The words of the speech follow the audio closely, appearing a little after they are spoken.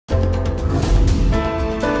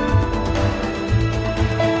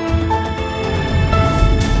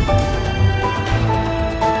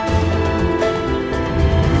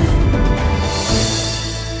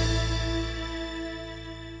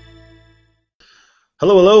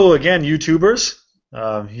Hello, hello again, YouTubers.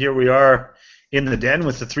 Here we are in the den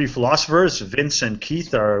with the three philosophers. Vince and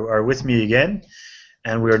Keith are with me again,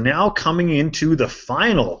 and we are now coming into the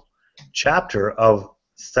final chapter of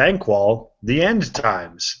Thanquol, the End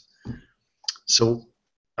Times. So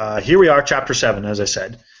here we are, Chapter 7, as I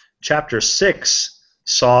said. Chapter 6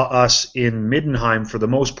 saw us in Middenheim for the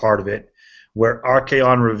most part of it, where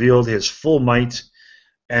Archaon revealed his full might,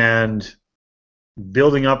 and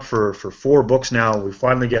building up for 4 books now, we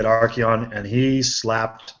finally get Archaon, and he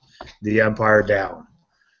slapped the Empire down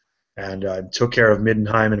and took care of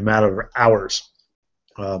Middenheim in a matter of hours.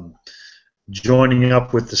 Joining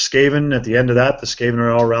up with the Skaven at the end of that, the Skaven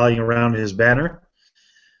are all rallying around his banner.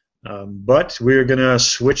 But we're going to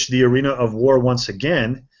switch the arena of war once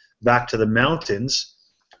again back to the mountains,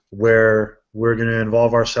 where we're going to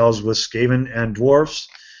involve ourselves with Skaven and dwarfs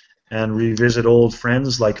and revisit old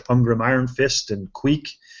friends like Ungrim Ironfist and Queek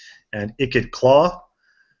and Ikit Claw.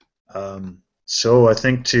 So I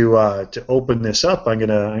think to open this up, I'm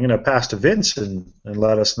gonna pass to Vince and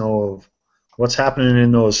let us know of what's happening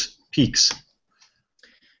in those peaks.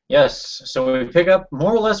 Yes, so we pick up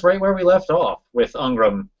more or less right where we left off with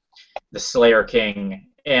Ungrim, the Slayer King.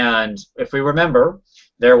 And if we remember,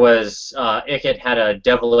 there was Ikit had a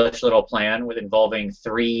devilish little plan with involving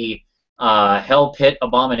 3 hell pit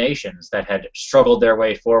abominations that had struggled their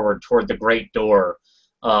way forward toward the great door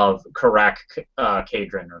of Karak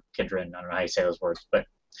Kadrin, or Kidrin, I don't know how you say those words, but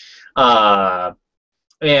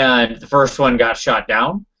and the first one got shot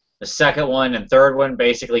down. The second one and third one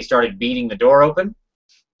basically started beating the door open,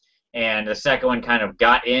 and the second one kind of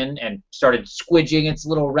got in and started squidging its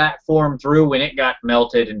little rat form through when it got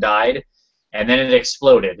melted and died, and then it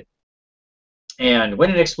exploded. And when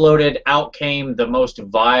it exploded, out came the most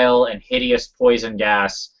vile and hideous poison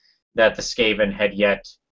gas that the Skaven had yet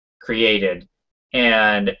created.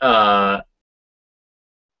 And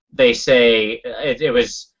they say it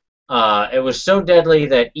was so deadly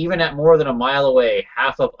that even at more than a mile away,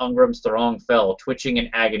 half of Ungrim's throng fell, twitching in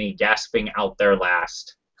agony, gasping out their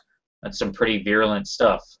last. That's some pretty virulent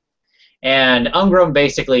stuff. And Ungrim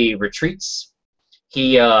basically retreats.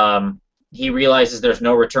 He realizes there's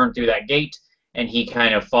no return through that gate, and he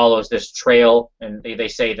kind of follows this trail, and they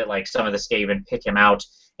say that like some of the Skaven pick him out,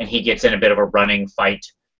 and he gets in a bit of a running fight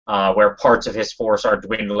where parts of his force are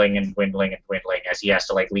dwindling and dwindling and dwindling as he has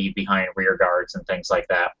to like leave behind rear guards and things like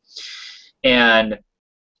that. And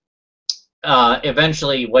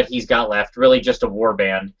eventually what he's got left, really just a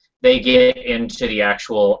warband, they get into the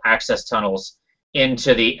actual access tunnels,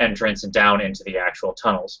 into the entrance and down into the actual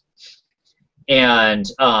tunnels. And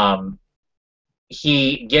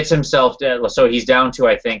he gets himself so he's down to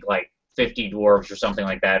I think like 50 dwarves or something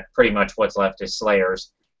like that. Pretty much what's left is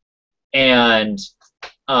slayers, and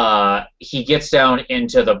he gets down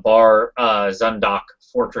into the Bar Zundok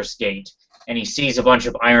fortress gate, and he sees a bunch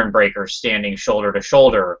of iron breakers standing shoulder to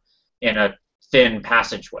shoulder in a thin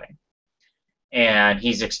passageway. And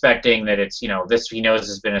he's expecting that it's, this he knows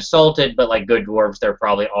has been assaulted, but like good dwarves, they're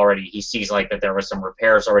probably already, he sees like that there was some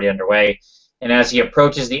repairs already underway. And as he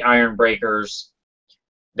approaches the iron breakers,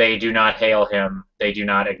 they do not hail him, they do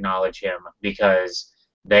not acknowledge him, because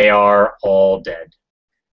they are all dead.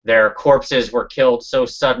 Their corpses were killed so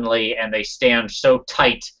suddenly, and they stand so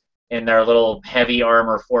tight in their little heavy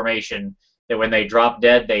armor formation that when they drop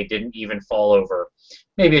dead, they didn't even fall over.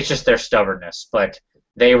 Maybe it's just their stubbornness, but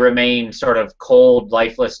they remain sort of cold,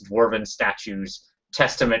 lifeless, dwarven statues,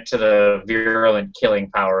 testament to the virulent killing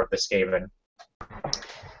power of the Skaven.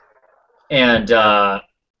 And, go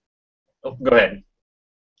ahead.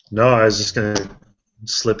 No, I was just going to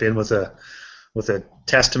slip in with a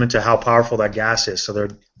testament to how powerful that gas is. So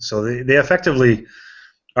they effectively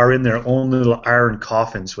are in their own little iron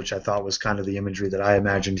coffins, which I thought was kind of the imagery that I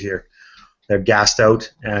imagined here. They're gassed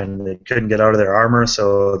out and they couldn't get out of their armor,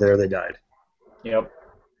 so there they died. Yep.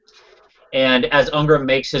 And as Ungrim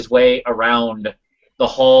makes his way around the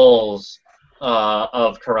halls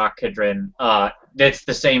of Karak Kadrin, it's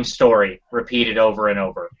the same story repeated over and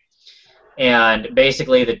over. And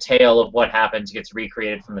basically the tale of what happens gets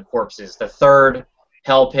recreated from the corpses. The third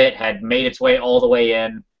hell pit had made its way all the way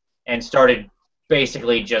in and started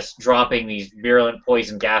basically just dropping these virulent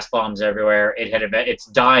poison gas bombs everywhere. It's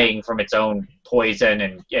dying from its own poison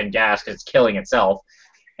and gas because it's killing itself.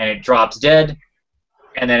 And it drops dead.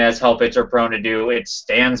 And then as hell pits are prone to do, it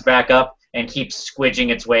stands back up and keeps squidging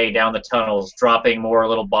its way down the tunnels, dropping more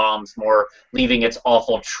little bombs, leaving its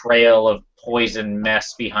awful trail of poison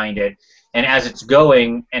mess behind it. And as it's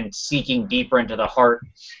going and seeking deeper into the heart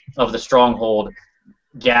of the stronghold,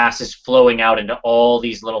 gas is flowing out into all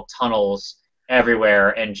these little tunnels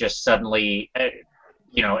everywhere, and just suddenly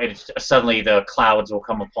suddenly the clouds will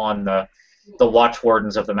come upon the watch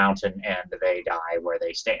wardens of the mountain, and they die where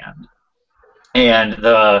they stand. And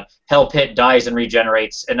the hell pit dies and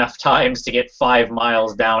regenerates enough times to get 5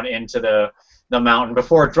 miles down into the mountain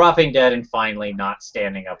before dropping dead and finally not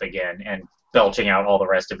standing up again and belching out all the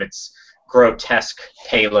rest of its grotesque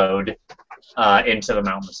payload into the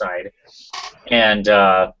mountainside. And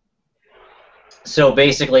so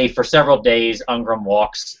basically, for several days, Ungrim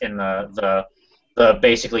walks in the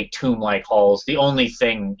basically tomb-like halls. The only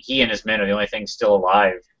thing, he and his men are the only things still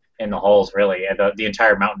alive in the halls, really. And the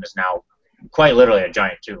entire mountain is now quite literally a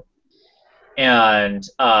giant tomb. And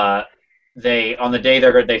on the day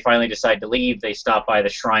they finally decide to leave, they stop by the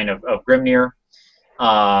shrine of Grimnir.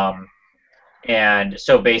 And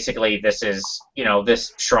so basically, this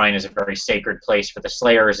shrine is a very sacred place for the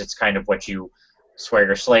Slayers. It's kind of what you swear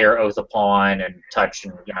your Slayer oath upon and touch,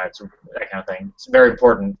 and it's that kind of thing. It's a very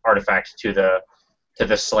important artifact to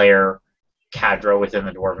the Slayer cadre within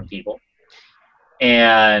the Dwarven people.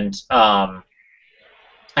 And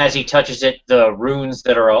as he touches it, the runes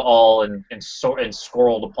that are all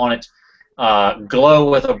enscrolled upon it glow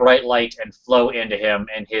with a bright light and flow into him,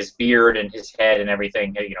 and his beard and his head and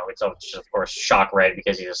everything, it's of course shock red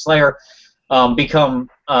because he's a Slayer, become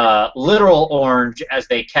literal orange as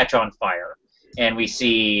they catch on fire. And we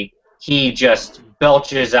see he just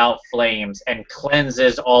belches out flames and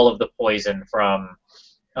cleanses all of the poison from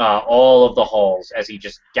all of the halls as he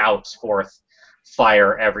just gouts forth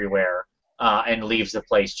fire everywhere and leaves the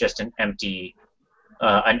place just an empty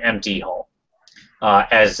hall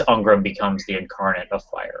as Ungrim becomes the incarnate of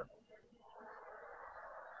fire.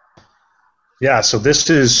 Yeah, so this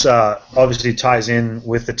is obviously ties in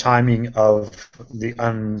with the timing of the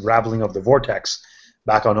unraveling of the vortex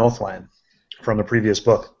back on Oathland from the previous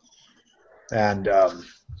book. And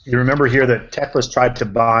you remember here that Teclis tried to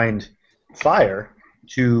bind fire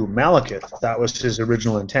to Malekith. That was his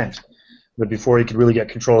original intent. But before he could really get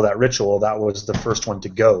control of that ritual, that was the first one to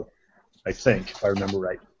go, I think, if I remember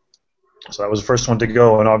right. So that was the first one to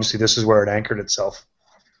go, and obviously this is where it anchored itself.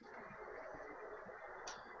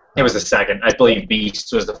 It was the second. I believe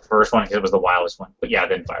Beast was the first one because it was the wildest one. But yeah,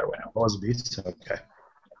 then fire went out. Oh, it was Beast? Okay.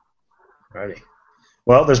 Alrighty.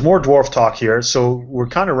 Well, there's more dwarf talk here, so we're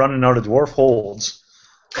kind of running out of dwarf holds,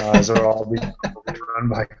 as they're all being run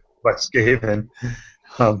by Skaven.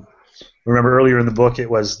 Remember earlier in the book, it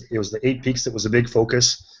was the 8 Peaks that was a big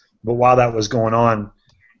focus, but while that was going on,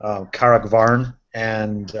 Karak Varn,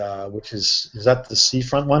 and which is that the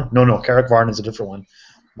seafront one? No, Karak Varn is a different one,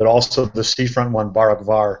 but also the seafront one, Barak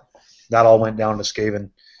Var, that all went down to Skaven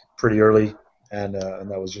pretty early, and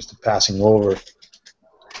that was just a passing over.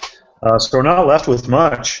 So we're not left with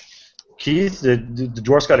much. Keith, did the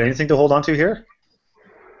dwarves got anything to hold on to here?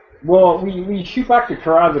 Well, we shoot back to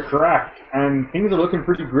Karaz, and things are looking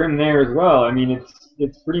pretty grim there as well. I mean,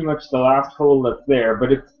 it's pretty much the last hole that's there,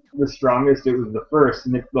 but it's the strongest. It was the first,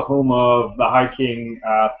 and it's the home of the High King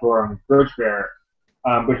Thorum Grudgebearer.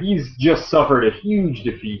 But he's just suffered a huge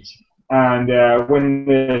defeat, and when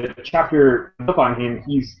the chapter comes up on him,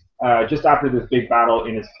 he's just after this big battle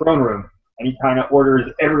in his throne room, and he kind of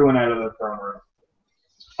orders everyone out of the throne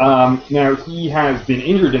room. Now, he has been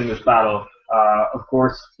injured in this battle, of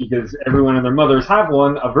course, because everyone and their mothers have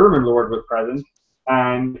one. A Vermin Lord was present,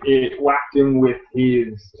 and it whacked him with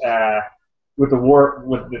his with the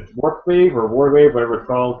Warwave or Warwave, whatever it's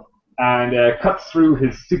called, and cuts through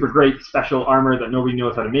his super great special armor that nobody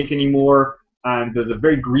knows how to make anymore, and there's a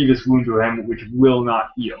very grievous wound to him which will not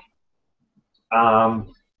heal.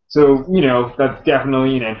 So, that's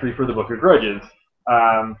definitely an entry for the Book of Grudges.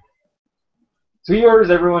 So he orders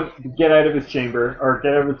everyone to get out of his chamber, or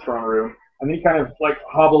get out of his throne room, and then he kind of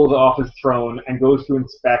hobbles off his throne and goes to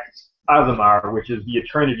inspect Azamar, which is the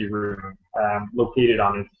Eternity Room located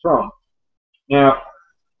on his throne. Now,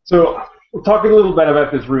 so we'll talk a little bit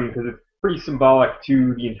about this rune because it's pretty symbolic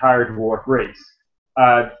to the entire dwarf race.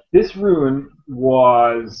 This rune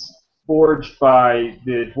was forged by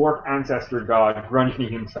the dwarf ancestor god Grungni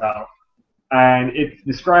himself, and it's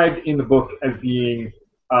described in the book as being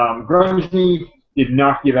Grungni did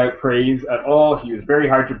not give out praise at all. He was very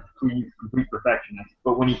hard to please, complete perfectionist.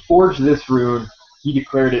 But when he forged this rune, he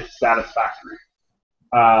declared it satisfactory.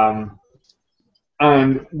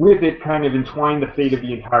 And with it kind of entwined the fate of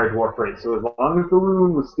the entire dwarf race. So as long as the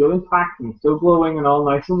rune was still intact and still glowing and all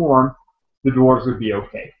nice and warm, the dwarves would be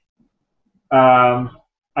okay.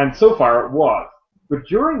 And so far it was. But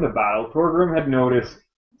during the battle, Thorgrim had noticed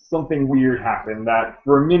something weird happen, that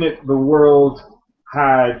for a minute the world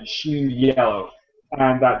had sheened yellow,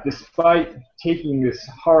 and that despite taking this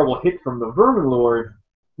horrible hit from the Vermin Lord,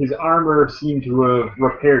 his armor seemed to have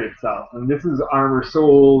repaired itself, and this is armor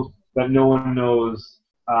sold that no one knows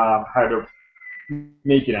how to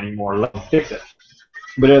make it anymore, let him fix it,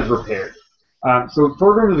 but it is repaired. So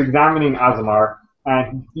Thorgrim is examining Azamar,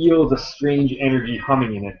 and he feels a strange energy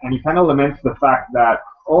humming in it, and he kind of laments the fact that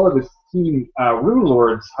all of his team rune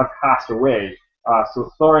lords have passed away. So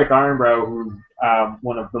Thoric Ironbrow, who's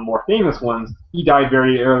one of the more famous ones, he died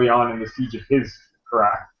very early on in the siege of his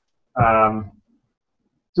Karak.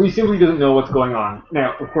 So he simply doesn't know what's going on.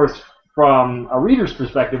 Now, of course, from a reader's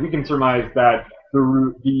perspective, we can surmise that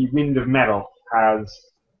the Wind of Metal has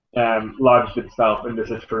lodged itself in this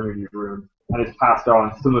Eternity Rune and has passed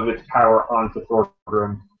on some of its power onto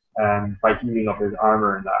Thorgrim by healing up his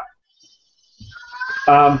armor and that.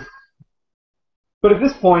 But at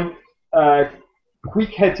this point,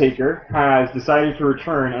 Queek Headtaker has decided to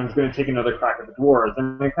return and is going to take another crack at the dwarves.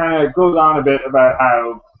 And it kind of goes on a bit about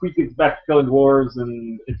how Queek is best at killing dwarves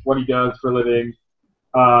and it's what he does for a living.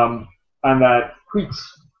 And that Queek's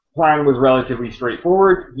plan was relatively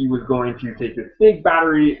straightforward. He was going to take this big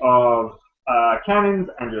battery of cannons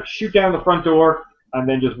and just shoot down the front door and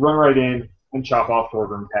then just run right in and chop off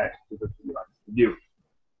Thorgrim's head, which is what he likes to do.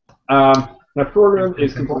 Now Thorgrim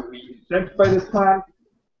is completely incensed by this plan.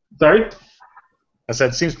 Sorry? I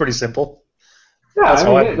said it seems pretty simple. Yeah,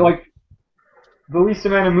 I mean, like the least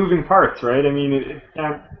amount of moving parts, right? I mean, it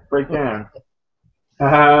can't break down.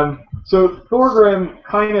 So Thorgrim,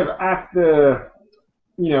 kind of at the,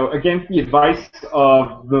 against the advice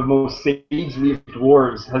of the most sagely of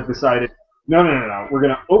dwarves, has decided, no. We're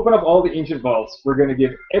going to open up all the ancient vaults. We're going to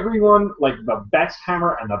give everyone like the best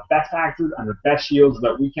hammer and the best axes and the best shields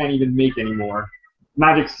that we can't even make anymore.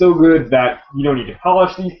 Magic's so good that you don't need to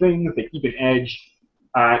polish these things. They keep an edge.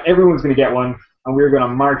 Everyone's going to get one, and we're going to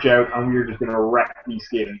march out, and we're just going to wreck these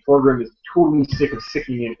skating. Thorgrim is totally sick of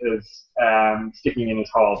sticking in his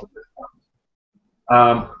halls at this point,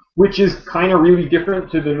 which is kind of really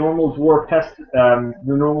different to the normal dwarf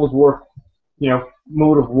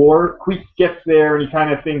mode of war. Queek gets there, and he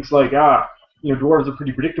kind of thinks like, dwarves are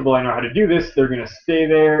pretty predictable. I know how to do this. They're going to stay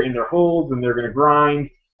there in their holds, and they're going to grind.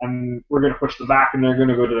 And we're going to push them back, and they're going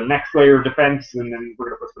to go to the next layer of defense, and then we're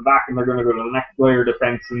going to push them back, and they're going to go to the next layer of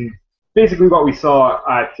defense, and basically what we saw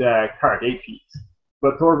at Card 8 Peaks.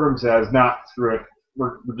 But Thorgrim says, nah, screw it.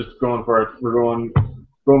 We're just going for it. We're going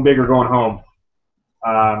big or going home.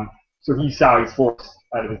 So he sallies forth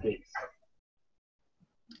out of the gates.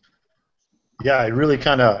 Yeah, it really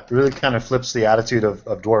kind of flips the attitude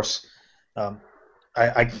of dwarfs. I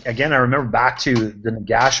remember back to the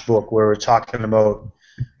Nagash book where we're talking about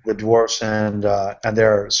the dwarfs and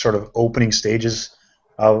their sort of opening stages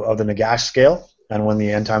of the Nagash scale, and when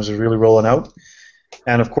the end times was really rolling out.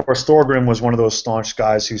 And of course, Thorgrim was one of those staunch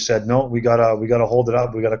guys who said, "No, we gotta hold it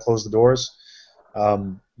up. We gotta close the doors.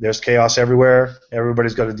 There's chaos everywhere.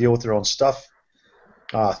 Everybody's got to deal with their own stuff."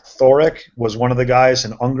 Thoric was one of the guys,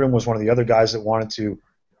 and Ungrim was one of the other guys that wanted to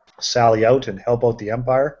sally out and help out the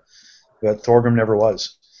Empire, but Thorgrim never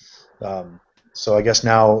was. So I guess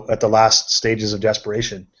now at the last stages of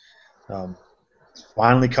desperation,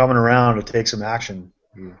 finally coming around to take some action,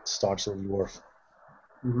 you staunch little dwarf.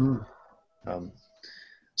 Mm-hmm.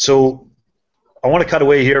 So I want to cut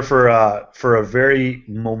away here for a very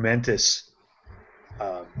momentous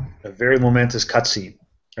cutscene,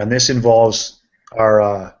 and this involves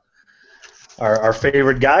our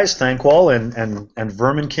favorite guys, Thanquol and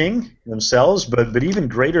Vermin King themselves, but even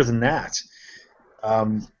greater than that.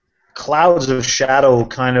 Clouds of shadow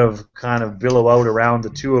kind of billow out around the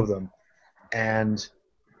two of them, and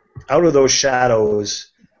out of those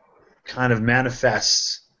shadows kind of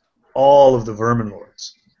manifests all of the Vermin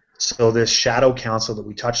Lords. So this Shadow Council that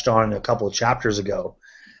we touched on a couple of chapters ago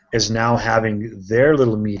is now having their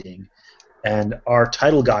little meeting, and our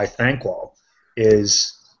title guy, Thanquol,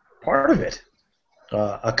 is part of it.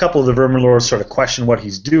 A couple of the Vermin Lords sort of question what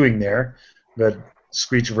he's doing there, but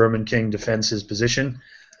Screech Vermin King defends his position,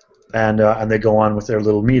 and they go on with their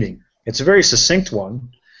little meeting. It's a very succinct one,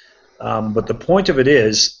 but the point of it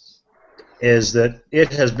is that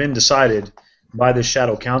it has been decided by the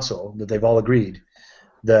Shadow Council that they've all agreed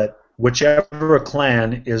that whichever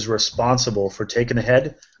clan is responsible for taking the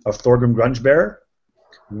head of Thorgrim Grungebearer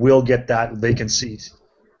will get that vacant seat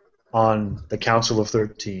on the Council of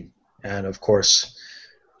 13. And of course,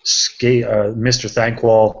 Mr.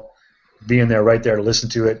 Thanquol, being there right there to listen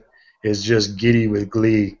to it, is just giddy with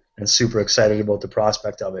glee and super excited about the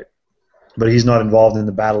prospect of it. But he's not involved in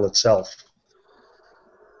the battle itself.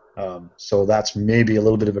 So that's maybe a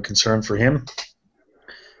little bit of a concern for him.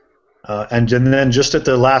 And then just at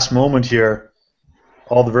the last moment here,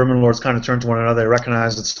 all the Vermin Lords kind of turn to one another. They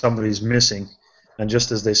recognize that somebody's missing. And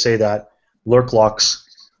just as they say that, Lurklocks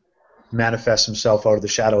manifests himself out of the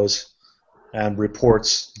shadows and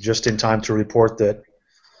reports just in time to report that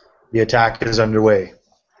the attack is underway.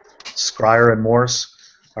 Scryer and Morse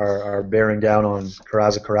are bearing down on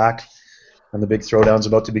Karaz-a-Karak, and the big throwdown's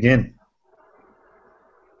about to begin.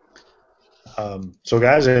 So,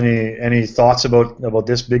 guys, any thoughts about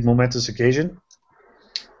this big momentous occasion?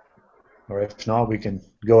 Or if not, we can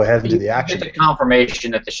go ahead and do the action. The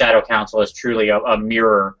confirmation that the Shadow Council is truly a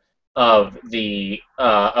mirror of the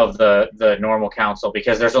normal council,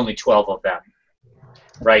 because there's only 12 of them.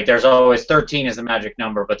 Right, there's always 13 is the magic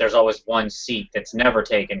number, but there's always one seat that's never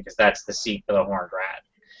taken, because that's the seat for the Horned Rat.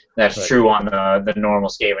 That's right. True on the normal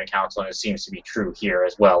Skaven Council, and it seems to be true here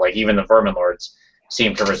as well. Like, even the Vermin Lords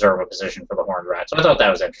seem to reserve a position for the Horned Rat. So I thought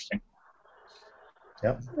that was interesting.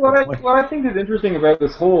 Yep. What I think is interesting about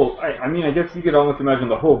this whole, I mean, I guess you could almost imagine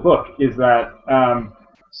the whole book, is that,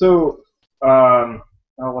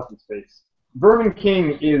 what's his face? Vermin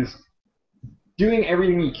King is doing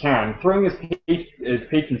everything he can, throwing his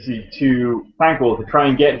patroncy to Thanquol to try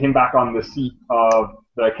and get him back on the seat of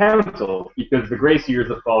the council, because the Grey Seers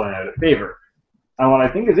have fallen out of favor. And what I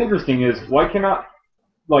think is interesting is, why cannot,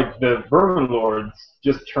 like, the Vermin Lords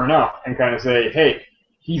just turn up and kind of say, hey,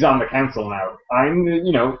 he's on the council now. I'm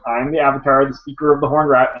the avatar, the speaker of the Horned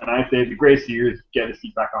Rat, and I say the Grey Seers get a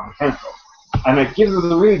seat back on the council. And it gives us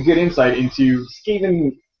a really good insight into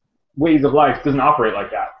Skaven ways of life doesn't operate like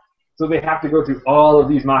that. So they have to go through all of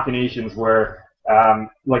these machinations where,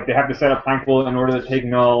 like, they have to set up Thanquol in order to take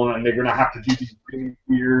Null, and they're going to have to do these really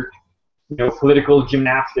weird, political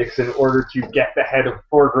gymnastics in order to get the head of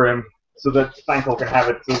Thorgrim so that Thanquol can have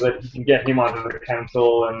it, so that he can get him onto the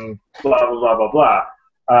council, and blah, blah, blah, blah, blah.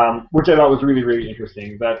 Which I thought was really, really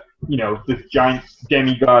interesting, that, this giant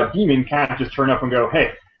demigod demon can't just turn up and go,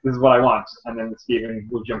 hey, this is what I want, and then the Skaven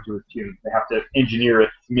will jump to his tune. They have to engineer it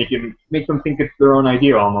to make them think it's their own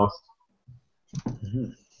idea, almost. Mm-hmm.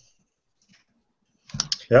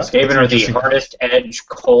 Yeah, Skaven are the hardest edge,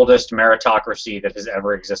 coldest meritocracy that has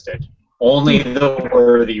ever existed. Only the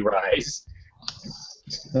worthy rise.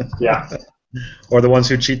 Yeah. Or the ones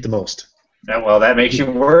who cheat the most. Well, that makes you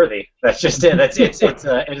worthy. That's just it. It is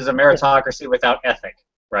a meritocracy without ethic,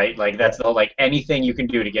 right? Like, that's the whole, like, anything you can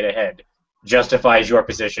do to get ahead justifies your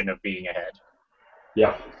position of being ahead.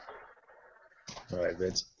 Yeah. All right,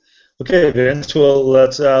 Vince. Okay, Vince. Well,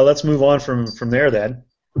 let's move on from there then,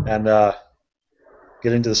 and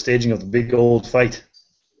get into the staging of the big old fight.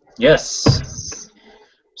 Yes.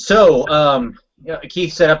 So,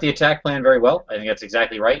 Keith set up the attack plan very well. I think that's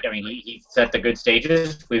exactly right. I mean, he set the good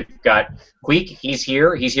stages. We've got Queek. He's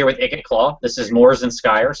here. He's here with Icket Claw. This is Moors and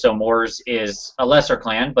Skyer. So Moors is a lesser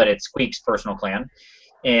clan, but it's Queek's personal clan.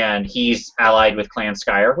 And he's allied with Clan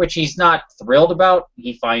Skyer, which he's not thrilled about.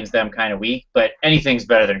 He finds them kind of weak, but anything's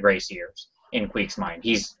better than Grey Seers in Queek's mind.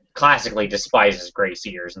 He's classically despises Grey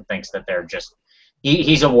Seers and thinks that they're just...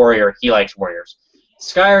 He's a warrior. He likes warriors.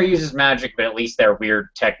 Skyer uses magic, but at least they're weird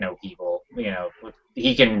techno people.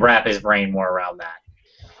 He can wrap his brain more around that.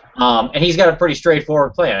 And he's got a pretty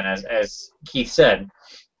straightforward plan, as Keith said.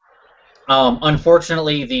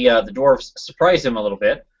 Unfortunately, the dwarves surprised him a little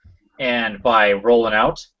bit, and by rolling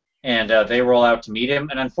out, and they roll out to meet him.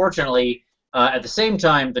 And unfortunately, at the same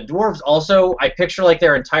time, the dwarves also, I picture like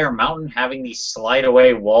their entire mountain having these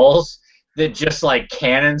slide-away walls that just like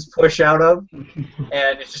cannons push out of, and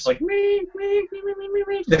it's just like me.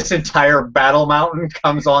 This entire battle mountain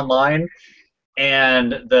comes online,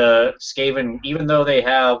 and the Skaven, even though they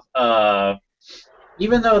have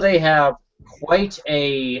quite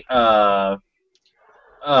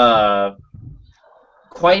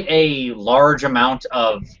a large amount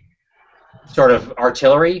of sort of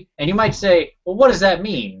artillery, and you might say, well, what does that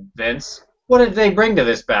mean, Vince? What did they bring to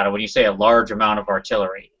this battle when you say a large amount of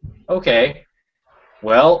artillery? Okay,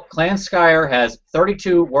 well, Clan Skyer has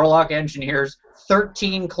 32 Warlock Engineers,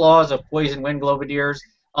 13 Claws of Poison Wind Globadiers,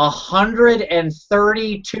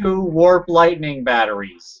 132 Warp Lightning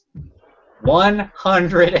Batteries.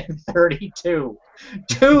 132.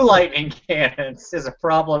 2 lightning cannons is a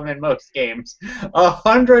problem in most games.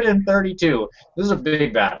 132. This is a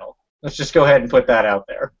big battle. Let's just go ahead and put that out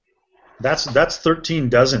there. That's 13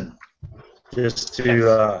 dozen, just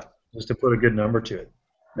to put a good number to it.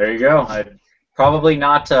 There you go. Probably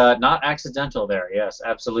not accidental there. Yes,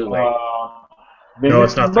 absolutely. No,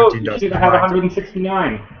 it's not 13 dozen. You should have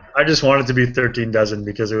 169. I just want it to be 13 dozen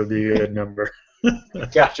because it would be a good number.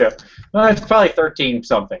 Gotcha. Well, it's probably 13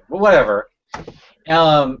 something, but whatever.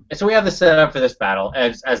 So we have the setup for this battle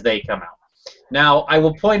as they come out. Now, I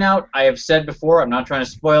will point out, I have said before, I'm not trying to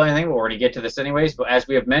spoil anything, but we're going to get to this anyways, but as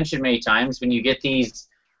we have mentioned many times, when you get these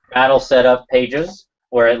battle setup pages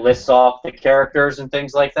where it lists off the characters and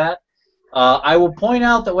things like that. I will point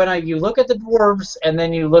out that when you look at the dwarves and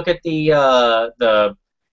then you look at the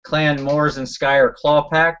Clan Moors and Skyr Claw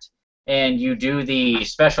Pact and you do the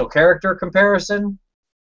special character comparison,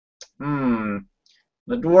 the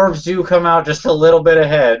dwarves do come out just a little bit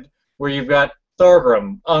ahead, where you've got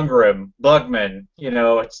Thorgrim, Ungrim, Bugman,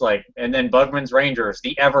 it's like, and then Bugman's Rangers,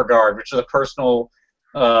 the Everguard, which is a personal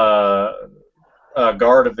guard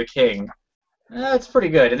of the king. That's pretty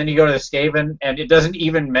good. And then you go to the Skaven, and it doesn't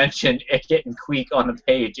even mention Ikit and Queek on the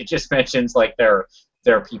page. It just mentions like their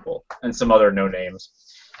people and some other no names.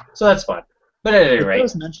 So that's fun. But at any rate, it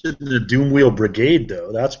does mention the Doomwheel Brigade,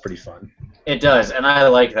 though. That's pretty fun. It does, and I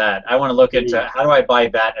like that. I want to look into how do I buy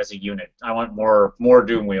that as a unit. I want more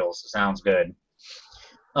Doomwheels. Sounds good.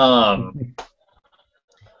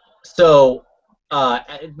 So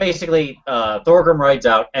basically, Thorgrim rides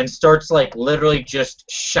out and starts like literally just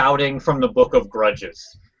shouting from the Book of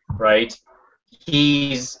Grudges, right?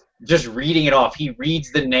 He's just reading it off. He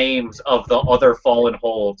reads the names of the other fallen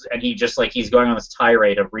holds, and he's going on this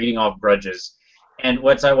tirade of reading off grudges. And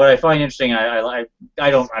what I find interesting, I'm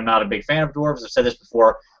not a big fan of dwarves. I've said this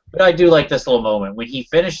before, but I do like this little moment when he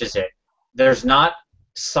finishes it. There's not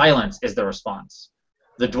silence is the response.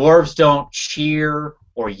 The dwarves don't cheer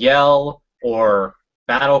or yell or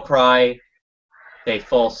battle cry. They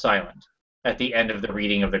fall silent at the end of the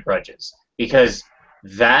reading of the grudges, because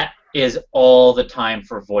that is all the time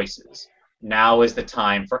for voices. Now is the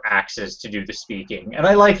time for axes to do the speaking. And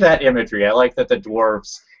I like that imagery. I like that the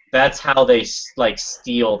dwarves, that's how they like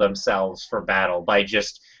steel themselves for battle, by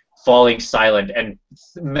just falling silent. And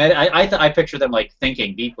I picture them like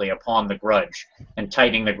thinking deeply upon the grudge and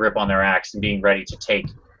tightening the grip on their axe and being ready to take,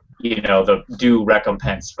 the due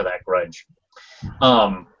recompense for that grudge.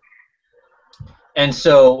 And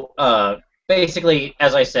so basically,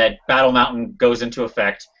 as I said, Battle Mountain goes into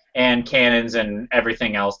effect, and cannons and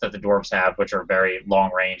everything else that the dwarves have, which are very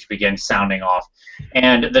long range, begin sounding off.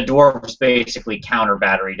 And the dwarves basically counter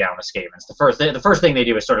battery down the Skavens. The first thing they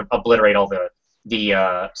do is sort of obliterate all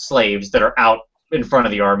the slaves that are out in front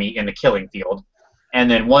of the army in the killing field.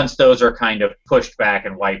 And then once those are kind of pushed back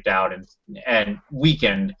and wiped out and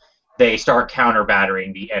weakened, they start counter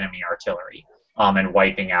battering the enemy artillery and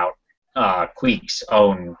wiping out Queek's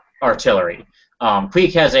own artillery.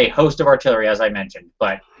 Queek has a host of artillery, as I mentioned,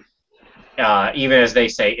 but even as they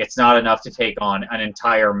say, it's not enough to take on an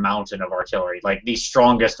entire mountain of artillery, like the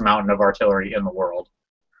strongest mountain of artillery in the world.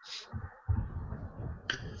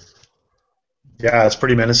 Yeah, it's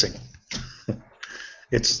pretty menacing.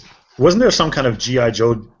 Wasn't there some kind of G.I.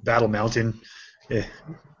 Joe Battle Mountain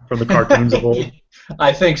from the cartoons of old?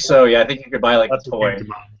 I think so, yeah. I think you could buy like a toy.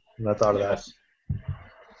 And I thought of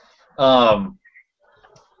that.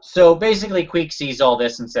 So basically, Queek sees all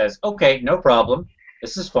this and says, okay, no problem.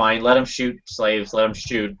 This is fine. Let them shoot slaves. Let them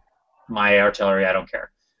shoot my artillery. I don't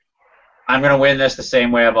care. I'm going to win this the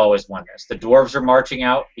same way I've always won this. The dwarves are marching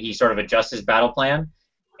out. He sort of adjusts his battle plan.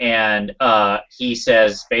 And he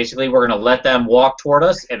says, basically, we're going to let them walk toward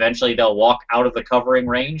us. Eventually, they'll walk out of the covering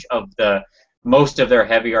range of most of their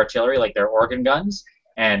heavy artillery, like their organ guns.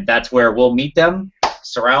 And that's where we'll meet them,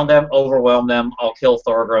 surround them, overwhelm them. I'll kill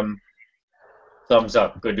Thorgrim. Thumbs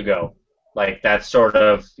up, good to go. Like, that's sort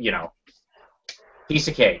of, piece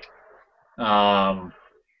of cake. And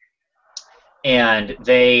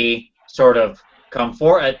they sort of come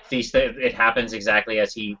for at least it happens exactly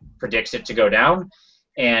as he predicts it to go down.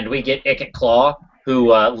 And we get Ikit Claw,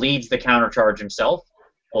 who leads the countercharge himself,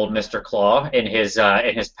 old Mr. Claw, in his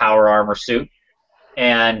power armor suit.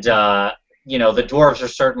 And, the dwarves are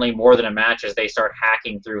certainly more than a match as they start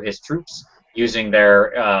hacking through his troops, using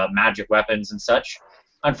their magic weapons and such.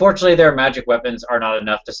 Unfortunately, their magic weapons are not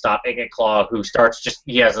enough to stop Ikit Claw, who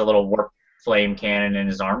he has a little warp flame cannon in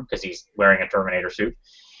his arm because he's wearing a Terminator suit.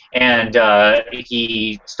 And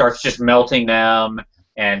he starts just melting them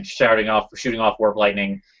and shooting off warp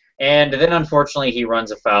lightning. And then, unfortunately, he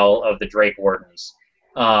runs afoul of the Drake Wardens,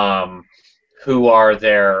 who are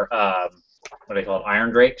their, what do they call it,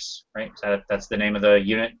 Iron Drakes, right? That's the name of the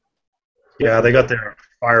unit? Yeah, they got their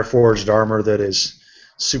fire-forged armor that is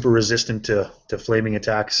super resistant to flaming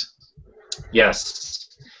attacks. Yes.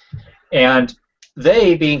 And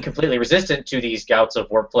they, being completely resistant to these gouts of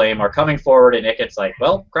warp flame, are coming forward, and Ikit's like,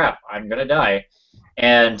 well, crap, I'm going to die.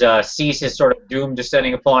 And sees his sort of doom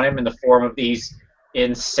descending upon him in the form of these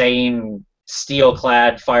insane,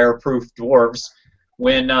 steel-clad, fireproof dwarves,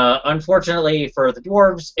 when, unfortunately for the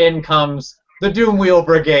dwarves, in comes the Doomwheel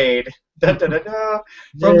Brigade. Da, da, da, da.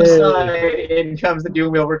 From the side, in comes the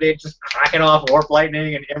Doomwheel Brigade, just cracking off warp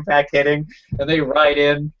lightning and impact hitting, and they ride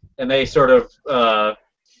in, and they sort of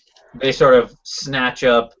they sort of snatch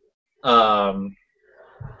up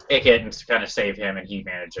Icket and kind of save him, and he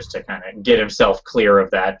manages to kind of get himself clear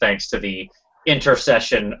of that thanks to the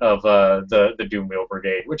intercession of the Doomwheel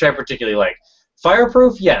Brigade, which I particularly like.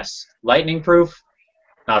 Fireproof, yes. Lightning proof,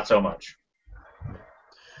 not so much.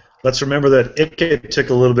 Let's remember that Icket took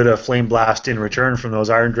a little bit of flame blast in return from those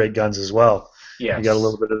Iron Drake guns as well. Yes. He got a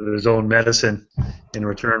little bit of his own medicine in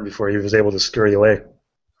return before he was able to scurry away.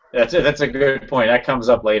 That's a good point. That comes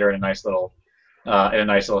up later in a nice little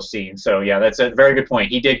scene. So yeah, that's a very good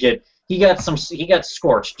point. He got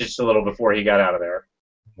scorched just a little before he got out of there.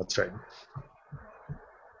 That's right.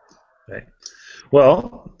 Okay.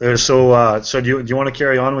 Well, so do you want to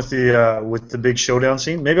carry on with the big showdown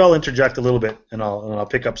scene? Maybe I'll interject a little bit and I'll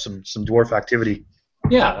pick up some dwarf activity.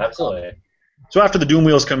 Yeah, absolutely. So after the Doom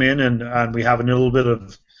Wheels come in and we have a little bit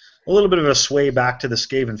of a sway back to the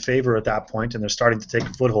Skaven favor at that point, and they're starting to take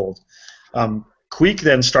a foothold. Queek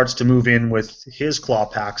then starts to move in with his claw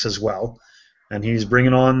packs as well, and he's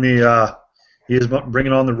bringing on the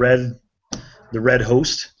red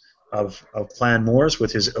host of Clan Moors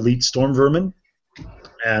with his elite storm vermin,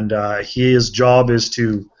 and his job is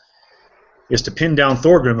to pin down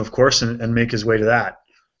Thorgrim, of course, and make his way to that.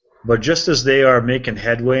 But just as they are making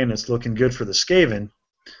headway and it's looking good for the Skaven,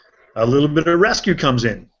 a little bit of rescue comes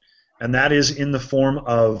in, and that is in the form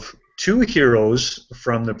of two heroes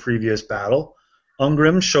from the previous battle.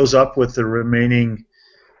 Ungrim shows up with the remaining,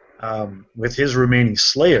 with his remaining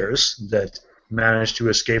slayers that managed to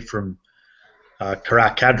escape from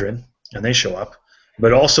Karak Kadrin, and they show up.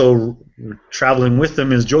 But also traveling with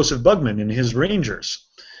them is Joseph Bugman and his rangers,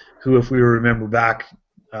 who, if we remember back,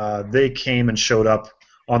 they came and showed up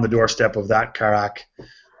on the doorstep of that Karak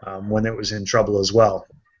when it was in trouble as well.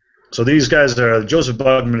 So these guys are, Joseph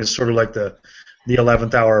Bugman is sort of like the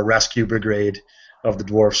 11th hour rescue brigade of the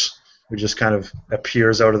dwarfs, who just kind of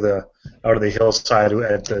appears out of the hillside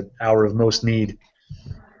at the hour of most need.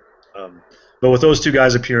 But with those two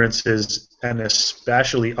guys' appearances, and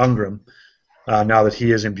especially Ungrim, now that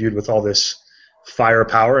he is imbued with all this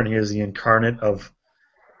firepower and he is the incarnate of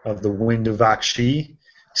the wind of Vakshi,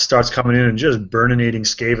 starts coming in and just burninating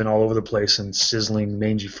Skaven all over the place and sizzling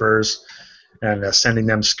mangy furs and sending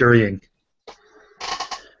them scurrying.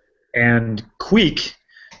 And Queek,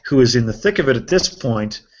 who is in the thick of it at this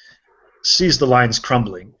point, sees the lines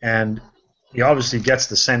crumbling, and he obviously gets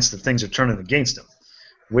the sense that things are turning against him,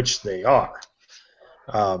 which they are.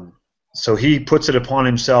 So he puts it upon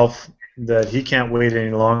himself that he can't wait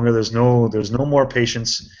any longer. There's no more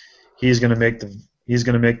patience. He's going to make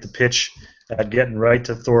the pitch at getting right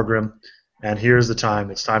to Thorgrim, and here's the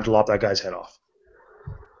time. It's time to lop that guy's head off.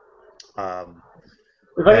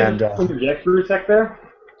 If I can interject for a sec there?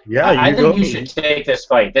 Yeah, I think you should take this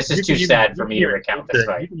fight. This is too sad for me to recount this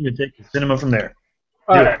fight. You can take the cinema from there.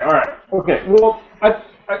 All right. Okay. Well,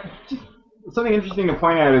 just something interesting to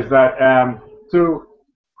point out is that so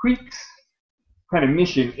Queek's kind of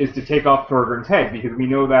mission is to take off Thorgrim's head, because we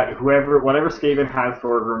know that whatever Skaven has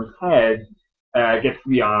Thorgrim's head gets to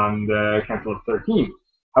be on the Council of 13.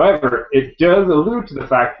 However, it does allude to the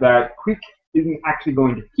fact that Queek isn't actually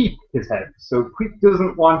going to keep his head. So Queek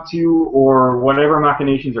doesn't want to, or whatever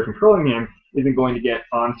machinations are controlling him, isn't going to get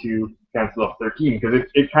onto Council of 13, because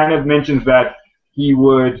it kind of mentions that he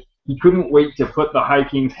couldn't wait to put the High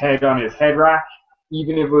King's head on his head rack,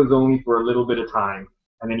 even if it was only for a little bit of time,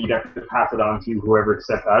 and then he'd have to pass it on to whoever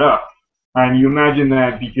set that up. And you imagine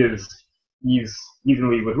that because he's in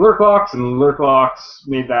league with Lurklox, and Lurklox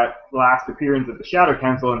made that last appearance at the Shadow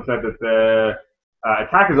Council and said that the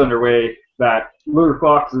attack is underway, that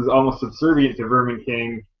Lurklox is almost subservient to Vermin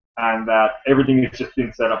King, and that everything has just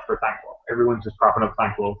been set up for Thanquol. Everyone's just propping up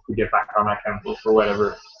Thanquol to get back on that council for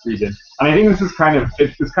whatever reason. And I think this is kind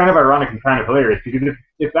of ironic and kind of hilarious, because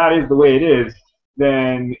if that is the way it is,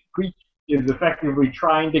 then Queek is effectively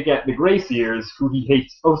trying to get the Greyseers, who he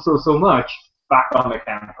hates so much, back on the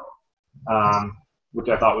council, which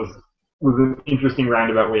I thought was an interesting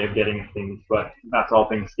roundabout way of getting at things. But that's all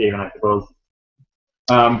things Skaven, I suppose.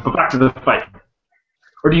 But back to the fight.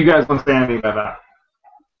 Or do you guys want to say anything about that?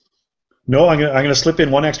 No, I'm gonna slip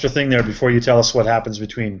in one extra thing there before you tell us what happens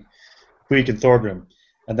between Queek and Thorgrim,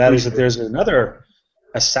 and that is that there's another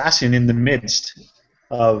assassin in the midst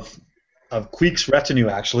of Queek's retinue.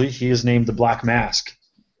 Actually, he is named the Black Mask,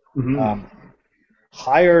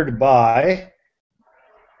 hired by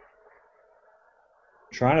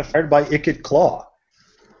Icket Claw,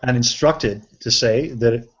 and instructed to say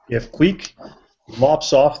that if Queek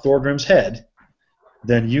lops off Thorgrim's head,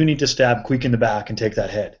 then you need to stab Queek in the back and take that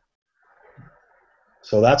head.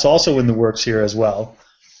 So that's also in the works here as well,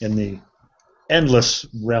 in the endless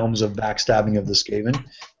realms of backstabbing of the Skaven.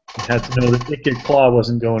 You had to know that Ikit Claw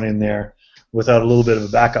wasn't going in there without a little bit of a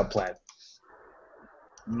backup plan.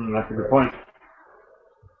 That's a good point.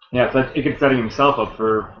 Yeah, so Ikit's setting himself up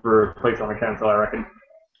for a place on the council, I reckon.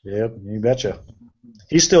 Yep, you betcha.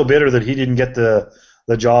 He's still bitter that he didn't get the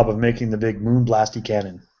job of making the big moon blasty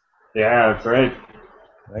cannon. Yeah, that's right.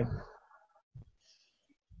 Right.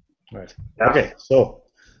 Right. Yeah. Okay, so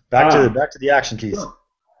back to the action, Keith.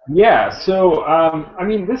 Yeah, so, I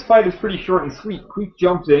mean, this fight is pretty short and sweet. Queek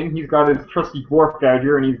jumps in, he's got his trusty dwarf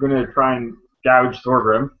gouger, and he's going to try and gouge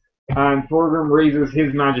Thorgrim. And Thorgrim raises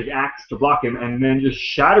his magic axe to block him, and then just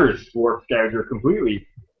shatters dwarf gouger completely.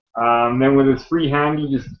 Then with his free hand,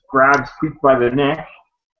 he just grabs Queek by the neck,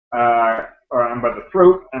 or by the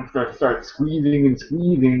throat, and starts squeezing and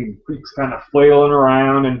squeezing. Queek's kind of flailing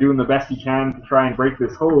around and doing the best he can to try and break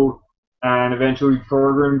this hold. And eventually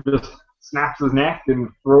Thorgrim just snaps his neck and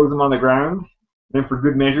throws him on the ground. Then for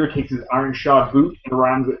good measure takes his iron-shod boot and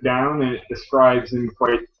rams it down, and it describes in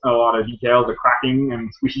quite a lot of detail the cracking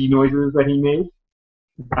and squishy noises that he made.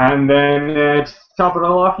 And then to top it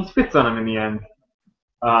all off, he spits on him in the end.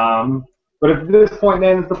 But at this point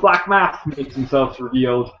then, the Black Mask makes himself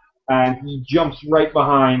revealed, and he jumps right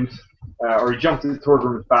behind, or he jumps at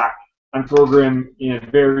Thorgrim's back, and Thorgrim, in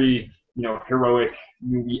a very, heroic,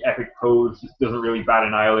 movie epic pose, just doesn't really bat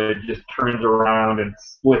an eyelid, just turns around and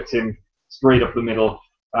splits him straight up the middle,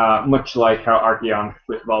 much like how Archeon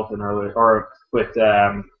split Vulcan earlier, or split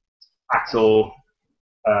Axel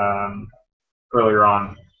earlier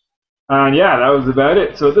on. And yeah, that was about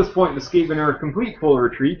it. So at this point, the Skaven are a complete full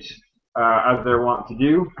retreat, as they're wont to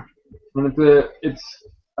do, and it's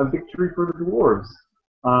a victory for the dwarves.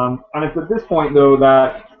 And it's at this point, though,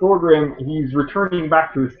 that Thorgrim, he's returning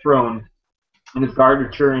back to his throne, and his guard are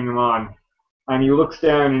cheering him on. And he looks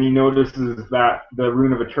down and he notices that the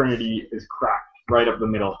Rune of Eternity is cracked right up the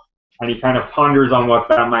middle. And he kind of ponders on what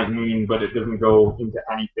that might mean, but it doesn't go into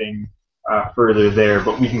anything further there.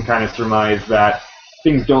 But we can kind of surmise that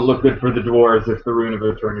things don't look good for the dwarves if the Rune of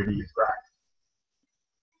Eternity is cracked.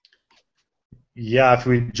 Yeah, if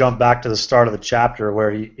we jump back to the start of the chapter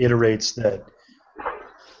where he iterates that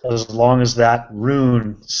as long as that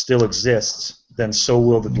rune still exists, then so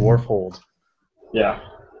will the dwarf hold. Yeah.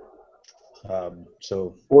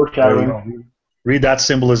 So foreshadowing. Read that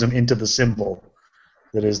symbolism into the symbol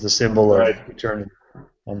that is the symbol of eternity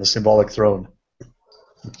on the symbolic throne.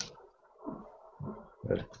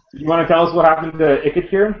 Good. You want to tell us what happened to Ikit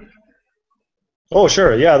here? Oh,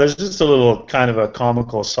 sure. Yeah, there's just a little kind of a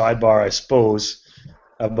comical sidebar, I suppose,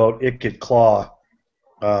 about Ikit Claw.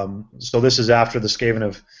 So this is after the Skaven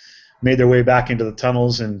have made their way back into the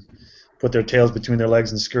tunnels and put their tails between their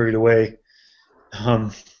legs and scurried away.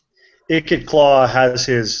 Ikit Claw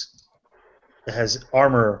has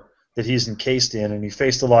armor that he's encased in, and he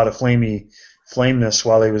faced a lot of flameness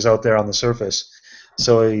while he was out there on the surface.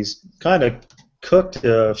 So he's kind of cooked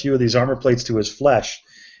a few of these armor plates to his flesh,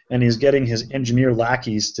 and he's getting his engineer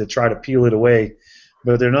lackeys to try to peel it away,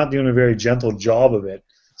 but they're not doing a very gentle job of it.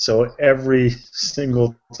 So every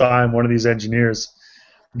single time one of these engineers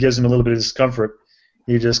gives him a little bit of discomfort,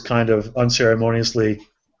 he just kind of unceremoniously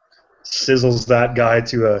sizzles that guy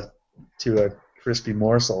to a crispy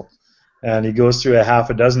morsel. And he goes through a half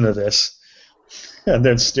a dozen of this and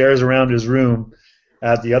then stares around his room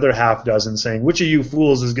at the other half dozen saying, "Which of you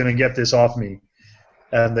fools is going to get this off me?"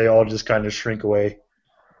 And they all just kind of shrink away.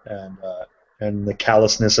 And the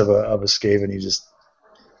callousness of a Skaven, he just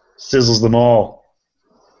sizzles them all.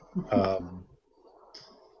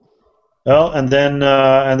 Well, and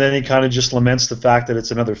then he kind of just laments the fact that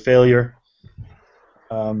it's another failure.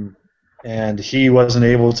 And he wasn't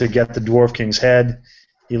able to get the Dwarf King's head.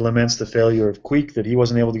 He laments the failure of Queek, that he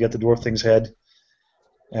wasn't able to get the Dwarf King's head.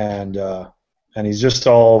 And he's just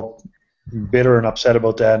all bitter and upset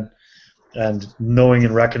about that, and knowing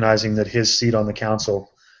and recognizing that his seat on the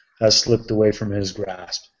council has slipped away from his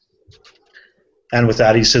grasp. And with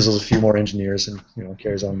that, he sizzles a few more engineers and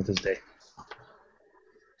carries on with his day.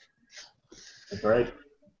 That's right.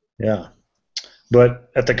 Yeah.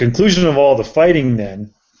 But at the conclusion of all the fighting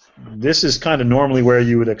then, this is kind of normally where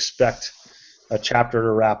you would expect a chapter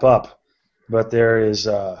to wrap up. But there is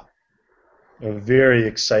a very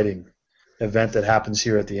exciting event that happens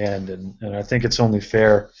here at the end. And I think it's only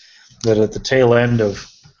fair that at the tail end of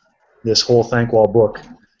this whole Thanquol book,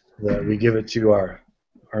 that we give it to our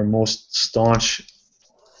most staunch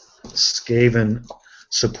Skaven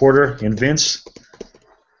supporter in Vince.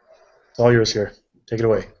 It's all yours here. Take it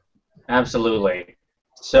away. Absolutely.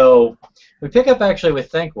 So we pick up actually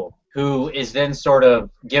with Thanquol, who is then sort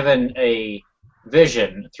of given a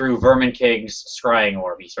vision through Vermin King's scrying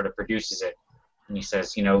orb. He sort of produces it, and he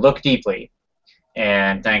says, look deeply.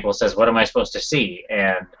 And Thanquol says, "What am I supposed to see?"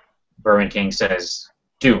 And Vermin King says,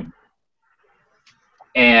 "Doom."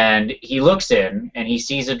 And he looks in, and he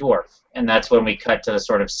sees a dwarf. And that's when we cut to the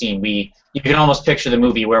sort of scene. You can almost picture the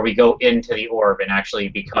movie where we go into the orb and actually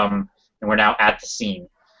become, and we're now at the scene.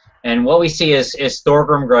 And what we see is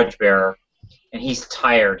Thorgrim Grudgebearer, and he's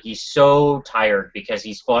tired. He's so tired because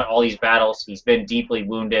he's fought all these battles. He's been deeply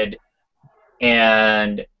wounded,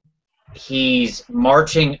 and he's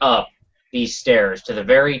marching up these stairs to the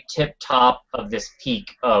very tip top of this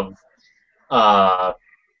peak of the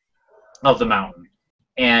mountain.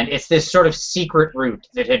 And it's this sort of secret route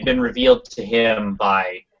that had been revealed to him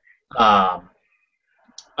by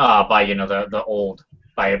another old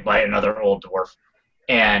dwarf,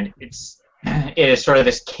 and it is sort of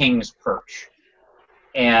this king's perch,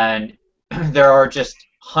 and there are just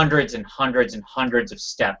hundreds and hundreds and hundreds of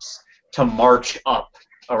steps to march up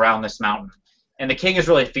around this mountain. And the king is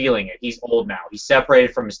really feeling it. He's old now. He's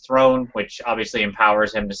separated from his throne, which obviously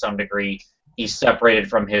empowers him to some degree. He's separated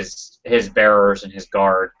from his bearers and his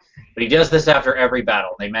guard. But he does this after every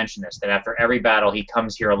battle. They mention this, that after every battle he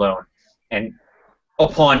comes here alone. And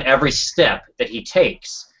upon every step that he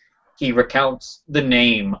takes, he recounts the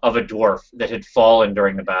name of a dwarf that had fallen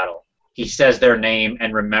during the battle. He says their name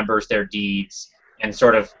and remembers their deeds and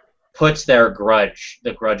sort of puts their grudge,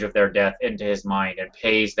 the grudge of their death, into his mind and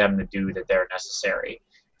pays them the due that they're necessary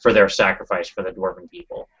for their sacrifice for the dwarven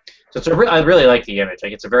people. So I really like the image.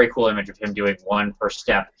 Like, it's a very cool image of him doing one per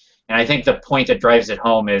step. And I think the point that drives it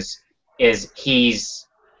home is he's,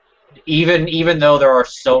 even though there are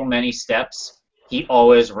so many steps, he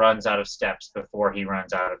always runs out of steps before he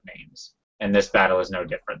runs out of names. And this battle is no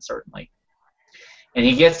different, certainly. And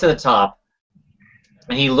he gets to the top,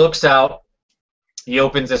 and he looks out. He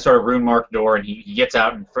opens this sort of rune-marked door, and he gets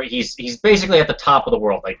out, and he's basically at the top of the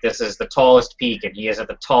world. Like, this is the tallest peak, and he is at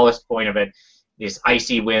the tallest point of it. These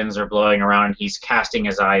icy winds are blowing around, and he's casting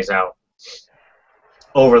his eyes out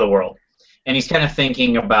over the world. And he's kind of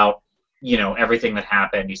thinking about, everything that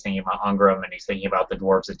happened. He's thinking about Ungrim, and he's thinking about the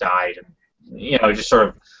dwarves that died, and, just sort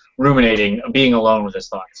of ruminating, being alone with his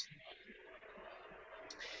thoughts.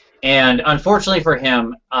 And unfortunately for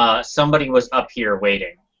him, somebody was up here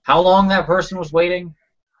waiting. How long that person was waiting,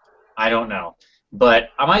 I don't know. But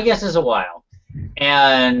my guess is a while.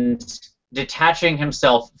 And detaching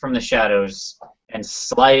himself from the shadows and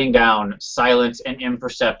sliding down, silent and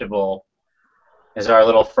imperceptible, is our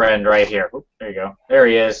little friend right here. Oop, there you go. There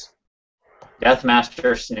he is.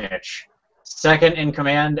 Deathmaster Snitch. Second in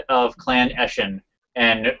command of Clan Eshin,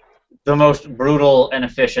 and the most brutal and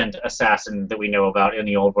efficient assassin that we know about in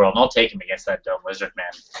the old world. And I'll take him against that dumb lizard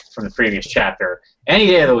man from the previous chapter any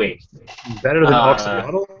day of the week. Better than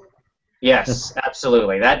Oxyotl? Yes,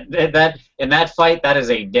 absolutely. That in that fight, that is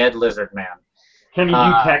a dead lizard man. Can he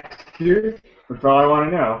do texture? That's all I want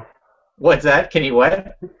to know. What's that? Can he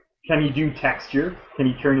what? Can he do texture? Can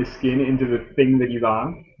he turn his skin into the thing that he's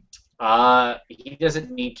on? He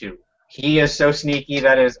doesn't need to. He is so sneaky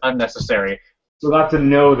that is unnecessary. So that's a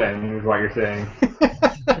no then, is what you're saying.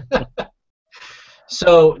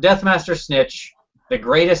 So, Deathmaster Snitch, the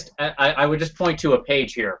greatest... I would just point to a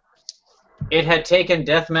page here. It had taken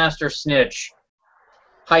Deathmaster Snitch,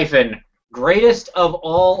 hyphen, greatest of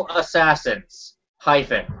all assassins,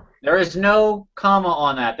 hyphen. There is no comma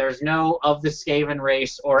on that. There's no of the Skaven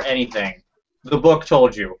race or anything. The book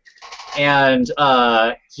told you. And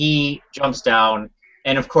he jumps down,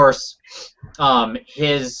 and of course,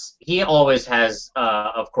 he always has,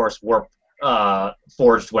 of course, warp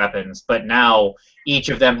forged weapons, but now each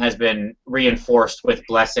of them has been reinforced with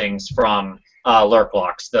blessings from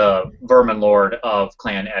Lurklox, the Vermin Lord of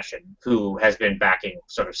Clan Eshin, who has been backing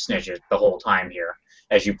sort of Snitches the whole time here,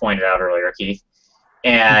 as you pointed out earlier, Keith.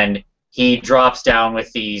 And he drops down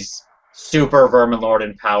with these super Vermin Lord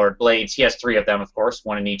empowered blades. He has 3 of them, of course,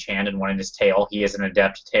 1 in each hand and 1 in his tail. He is an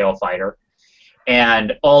adept tail fighter.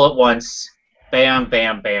 And all at once, bam,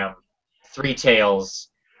 bam, bam, 3 tails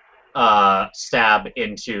stab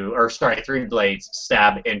into, or sorry, 3 blades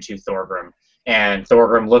stab into Thorgrim. And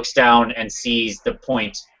Thorgrim looks down and sees the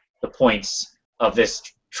points of this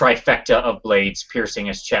trifecta of blades piercing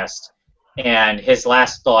his chest. And his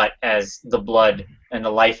last thought, as the blood and the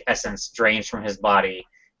life essence drains from his body,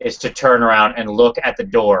 is to turn around and look at the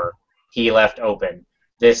door he left open.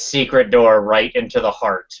 This secret door right into the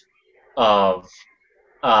heart of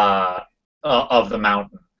the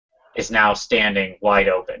mountain is now standing wide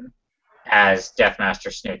open as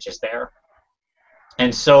Deathmaster Snitch is there.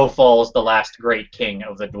 And so falls the last great king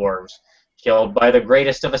of the dwarves, killed by the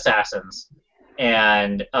greatest of assassins.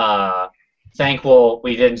 And Thanquol,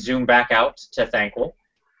 we then zoom back out to Thanquol,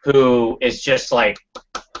 who is just like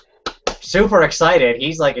super excited.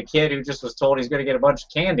 He's like a kid who just was told he's going to get a bunch of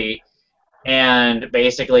candy. And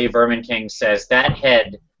basically, Vermin King says that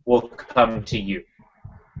head will come to you,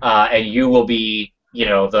 and you will be,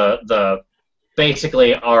 the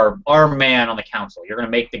basically our man on the council. You're going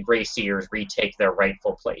to make the Grey Seers retake their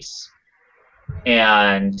rightful place,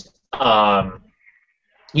 and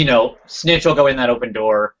Snitch will go in that open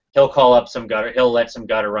door. He'll call up some gutter. He'll let some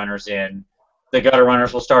gutter runners in. The gutter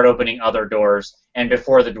runners will start opening other doors, and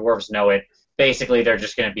before the dwarves know it, basically they're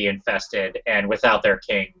just going to be infested, and without their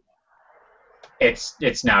king,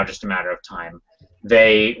 it's now just a matter of time.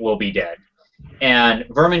 They will be dead. And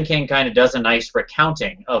Vermin King kind of does a nice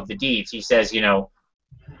recounting of the deeds. He says,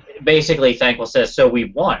 basically Thanquol says, so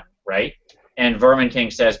we've won, right? And Vermin King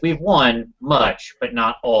says, we've won much, but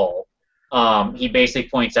not all. He basically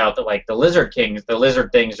points out that, like, the lizard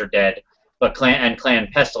things are dead, but Clan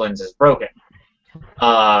Pestilence is broken.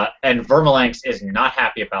 And Vermilanx is not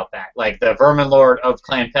happy about that. Like, the Vermin Lord of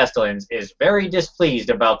Clan Pestilence is very displeased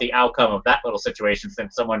about the outcome of that little situation,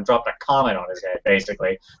 since someone dropped a comet on his head,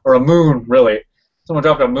 basically. Or a moon, really. Someone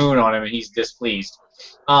dropped a moon on him, and he's displeased.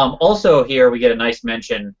 Also here, we get a nice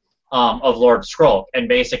mention of Lord Skrulk, and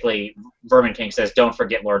basically Vermin King says, don't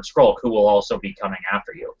forget Lord Skrulk, who will also be coming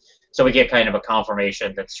after you. So we get kind of a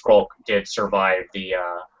confirmation that Skrulk did survive the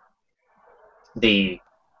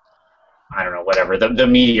I don't know, whatever, the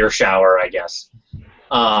meteor shower, I guess.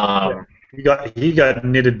 He got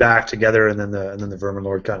knitted back together, and then the Vermin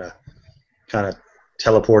Lord kind of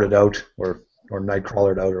teleported out, or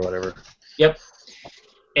Nightcrawlered out, or whatever. Yep.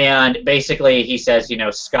 And basically, he says,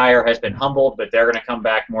 Skyr has been humbled, but they're going to come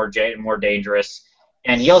back more dangerous.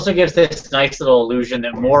 And he also gives this nice little illusion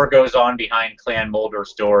that more goes on behind Clan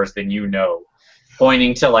Moldor's doors than you know,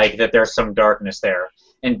 pointing to, like, that there's some darkness there.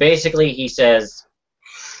 And basically, he says,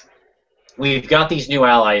 we've got these new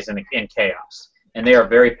allies in Chaos, and they are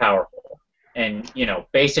very powerful. And,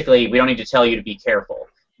 basically, we don't need to tell you to be careful.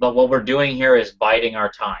 But what we're doing here is biding our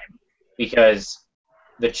time, because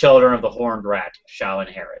the children of the Horned Rat shall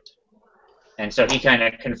inherit. And so he kind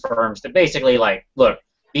of confirms that basically, like, look,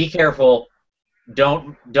 be careful.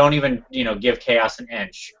 Don't even, give Chaos an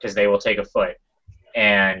inch, because they will take a foot.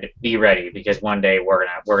 And be ready, because one day we're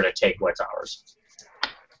gonna take what's ours.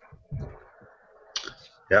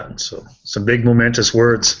 Yeah, so some big momentous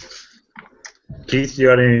words. Keith, do you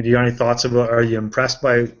got any thoughts about? Are you impressed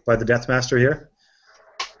by the Deathmaster here?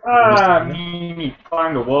 He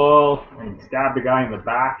climbed the wall and he stabbed a guy in the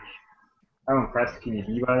back. How impressed can you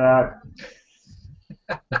be by that?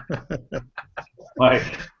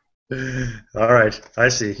 Like, all right, I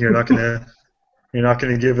see. You're not gonna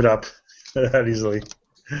give it up that easily.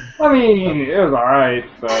 I mean, it was all right,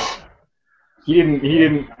 but he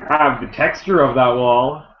didn't have the texture of that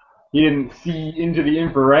wall. He didn't see into the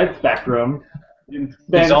infrared spectrum. He didn't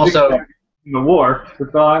spend He's also 6 seconds in the war.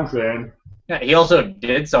 That's all I'm saying. Yeah, he also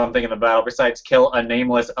did something in the battle besides kill a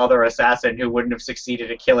nameless other assassin who wouldn't have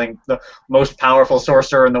succeeded at killing the most powerful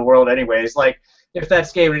sorcerer in the world anyways. Like, if that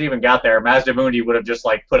scale had even got there, Mazdamundi would have just,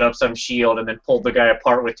 like, put up some shield and then pulled the guy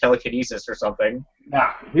apart with telekinesis or something.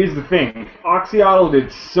 Now, here's the thing. Oxyotl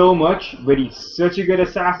did so much, but he's such a good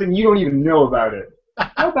assassin, you don't even know about it.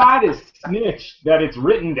 How bad is Snitch that it's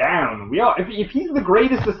written down? If he's the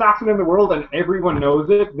greatest assassin in the world and everyone knows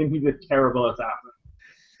it, then he's a terrible assassin.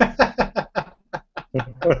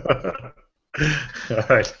 All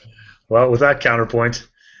right. Well, with that counterpoint,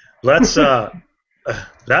 let's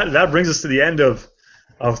that brings us to the end of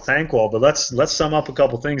Thanquol. But let's sum up a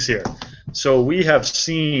couple things here. So we have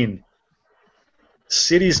seen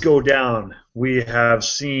cities go down. We have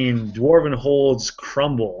seen dwarven holds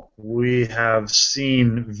crumble. We have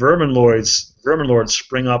seen vermin lords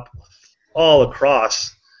spring up all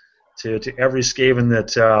across to every Skaven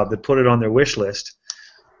that put it on their wish list.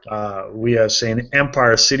 We have seen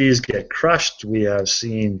empire cities get crushed. We have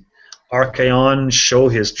seen Archaon show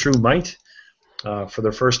his true might for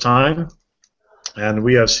the first time. And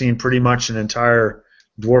we have seen pretty much an entire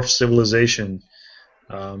dwarf civilization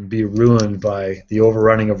be ruined by the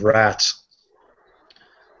overrunning of rats.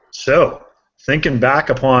 So, thinking back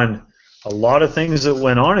upon a lot of things that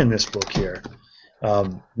went on in this book here,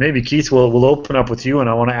 maybe Keith, we'll open up with you, and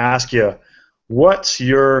I want to ask you, what's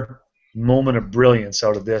your moment of brilliance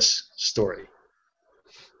out of this story?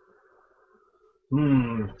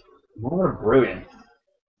 Moment of brilliance.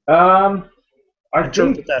 I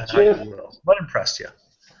think what impressed you?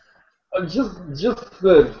 Just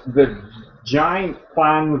the giant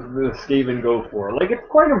plans the Skaven go for. Like, it's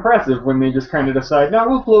quite impressive when they just kind of decide, no,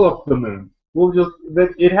 we'll blow up the moon.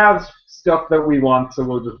 It has stuff that we want, so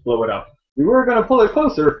we'll just blow it up. We were going to pull it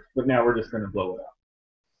closer, but now we're just going to blow it up.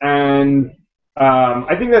 And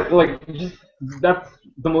I think that that's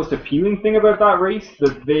the most appealing thing about that race,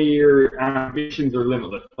 that their ambitions are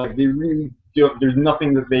limitless. Like they really don't. There's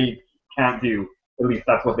nothing that they can't do. At least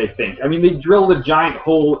that's what they think. I mean, they drilled a giant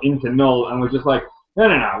hole into Null and was just like, no,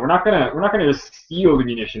 no, no, we're not gonna just steal the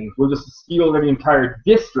munitions. We'll just steal the entire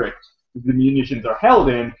district the munitions are held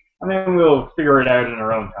in, and then we'll figure it out in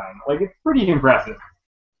our own time. Like it's pretty impressive.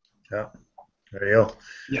 Yeah, there you go.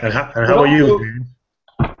 Yeah. And how about you?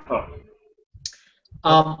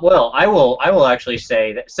 Oh. Well, I will actually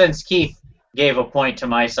say that since Keith gave a point to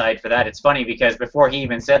my side for that, it's funny because before he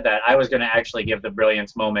even said that, I was going to actually give the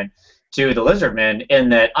brilliance moment to the Lizardmen in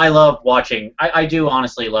that I love watching. I do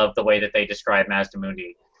honestly love the way that they describe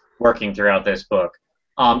Mazdamundi working throughout this book.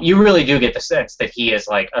 You really do get the sense that he is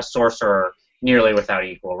like a sorcerer nearly without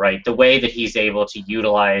equal, right? The way that he's able to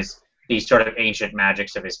utilize these sort of ancient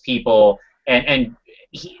magics of his people, and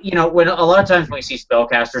he, when a lot of times when we see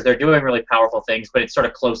spellcasters, they're doing really powerful things, but it's sort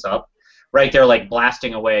of close up, right? They're like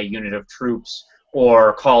blasting away a unit of troops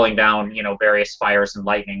or calling down, various fires and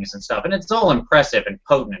lightnings and stuff, and it's all impressive and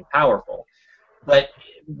potent and powerful. But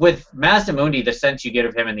with Mazdamundi, the sense you get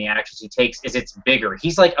of him and the actions he takes is it's bigger.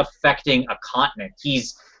 He's like affecting a continent.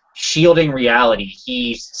 He's shielding reality.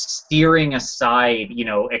 He's steering aside,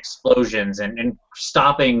 explosions and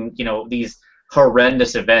stopping, these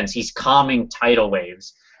horrendous events. He's calming tidal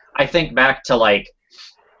waves. I think back to I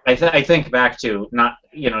think back to not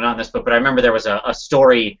in this book, but I remember there was a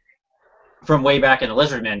story from way back in the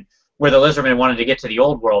Lizardmen where the Lizardmen wanted to get to the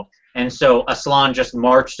old world, and so Aslan just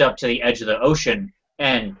marched up to the edge of the ocean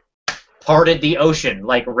and parted the ocean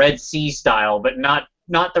like Red Sea style, but not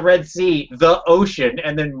the Red Sea, the ocean,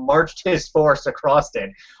 and then marched his force across it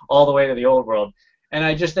all the way to the old world. And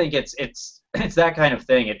I just think it's that kind of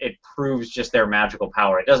thing. It proves just their magical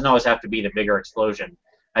power. It doesn't always have to be the bigger explosion.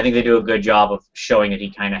 I think they do a good job of showing that he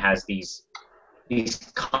kind of has these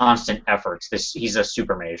constant efforts. He's a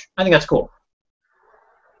super mage. I think that's cool.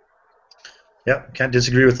 Yeah, can't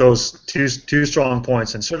disagree with those two strong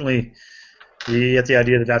points, and certainly you get the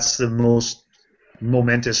idea that that's the most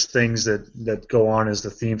momentous things that go on as the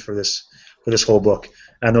theme for this whole book.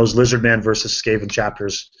 And those Lizardman versus Skaven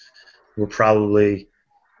chapters were probably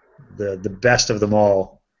the best of them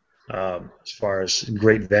all as far as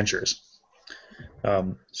great ventures.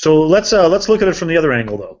 So let's look at it from the other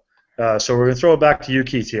angle, though. So we're going to throw it back to you,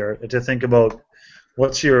 Keith, here to think about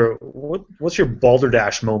what's your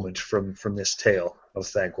balderdash moment from this tale of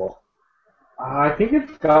Thanquol. I think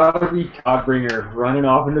it's gotta be Codbringer running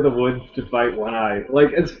off into the woods to fight One Eye.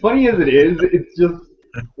 Like, as funny as it is, it's just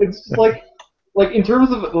like in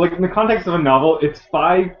terms of, like, in the context of a novel, it's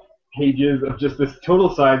 5 pages of just this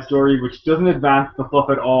total side story which doesn't advance the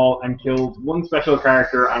fluff at all and kills one special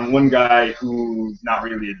character and one guy who's not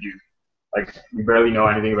really a dude. Like, you barely know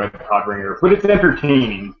anything about the Codbringer, but it's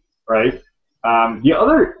entertaining, right?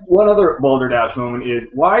 One other balderdash moment is,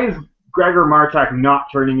 why is Gregor Martak not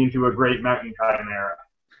turning into a great mountain chimera?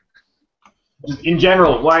 Just in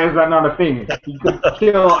general, why is that not a thing? He could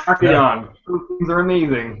kill Archeon. Those things are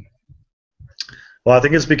amazing. Well, I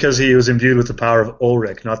think it's because he was imbued with the power of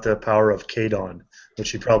Ulrich, not the power of Kadon,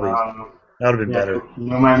 which he probably that would have been better.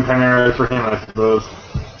 No mountain chimera for him, I suppose.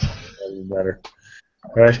 That would have been better.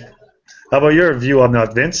 All right. How about your view on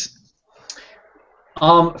that, Vince?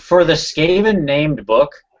 For the Skaven named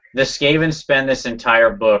book, the Skaven spend this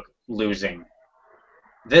entire book losing.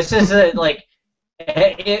 This is it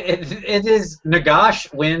is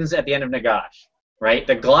Nagash wins at the end of Nagash, right?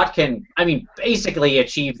 The Glotkin, basically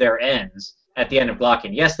achieve their ends at the end of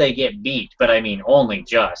Glotkin. Yes, they get beat, but only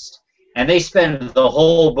just. And they spend the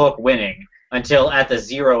whole book winning until at the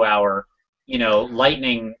 0 hour,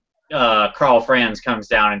 lightning Karl Franz comes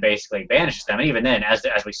down and basically banishes them. And even then, as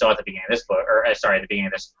we saw at the beginning of this book, at the beginning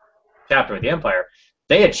of this chapter with the Empire,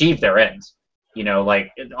 they achieved their ends.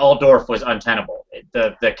 Altdorf was untenable.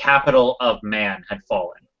 The capital of man had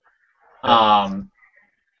fallen.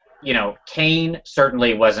 Cain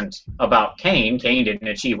certainly wasn't about Cain. Cain didn't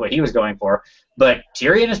achieve what he was going for. But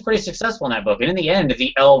Tyrion is pretty successful in that book. And in the end,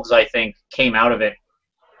 the elves, I think, came out of it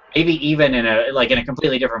maybe even in a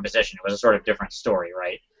completely different position. It was a sort of different story,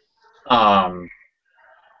 right?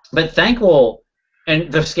 But Thanquol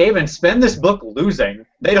and the Skaven spend this book losing.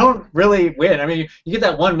 They don't really win. You get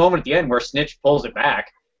that one moment at the end where Snitch pulls it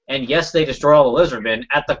back, and yes, they destroy all the Lizardmen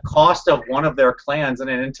at the cost of one of their clans and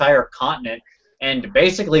an entire continent, and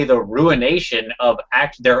basically the ruination of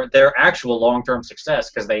their actual long-term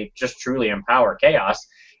success because they just truly empower chaos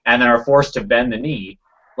and then are forced to bend the knee.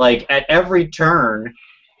 Like, at every turn,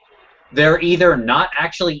 they're either not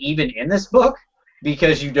actually even in this book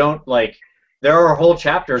because you don't, there are whole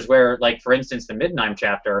chapters where, like, for instance, the Midnight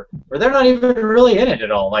chapter, where they're not even really in it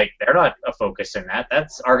at all. Like, they're not a focus in that.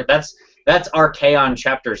 That's Archaon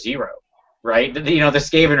chapter 0, right? The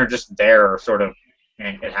Skaven are just there, sort of,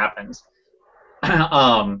 and it happens.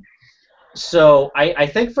 So I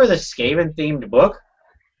think for the Skaven-themed book,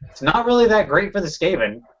 it's not really that great for the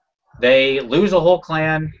Skaven. They lose a whole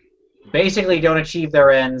clan, basically don't achieve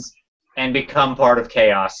their ends, and become part of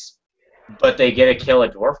chaos. But they get to kill a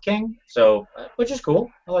dwarf king, so which is cool.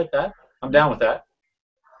 I like that. I'm down with that.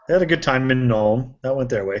 They had a good time in Nuln. That went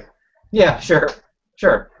their way. Yeah, sure.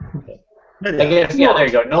 Yeah, there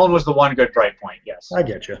you go. Nolan was the one good bright point, yes. I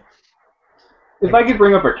get you. If I could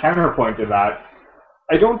bring up a counterpoint to that,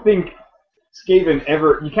 I don't think Skaven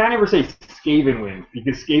you can't ever say Skaven wins,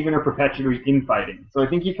 because Skaven are perpetually infighting. So I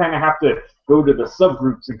think you kind of have to go to the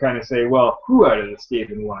subgroups and kind of say, well, who out of the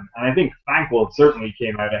Skaven won? And I think Thanquol certainly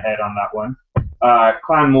came out ahead on that one.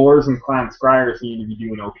 Clan Moors and Clan Scryer seem to be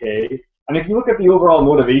doing okay. And if you look at the overall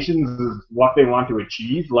motivations of what they want to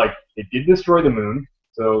achieve, like, they did destroy the moon,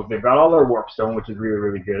 so they've got all their warpstone, which is really,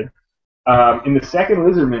 really good. In the second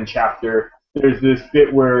Lizardman chapter, there's this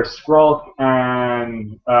bit where Skrulk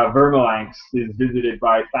and Vermalanx is visited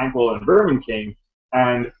by Thanquol and Vermin King,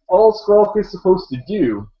 and all Skrulk is supposed to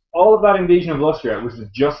do, all of that invasion of Lustria, was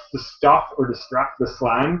just to stop or distract the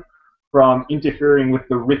Slan from interfering with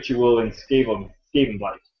the ritual in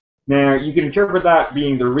Skavenblight. Now, you can interpret that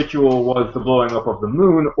being the ritual was the blowing up of the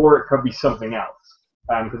moon, or it could be something else,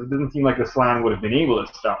 because it doesn't seem like the Slan would have been able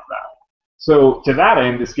to stop that. So, to that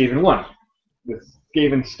end, the Skaven won. The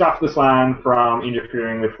Skaven stopped the Slan from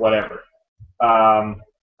interfering with whatever.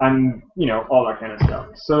 And, all that kind of stuff.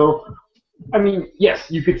 So, I mean, yes,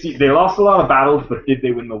 you could see they lost a lot of battles, but did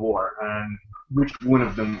they win the war? And which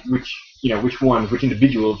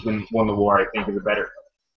individuals won the war, I think, is a better.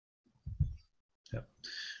 Yeah.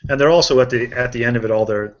 And they're also at the end of it all,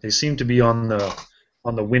 they seem to be on the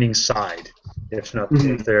winning side, if not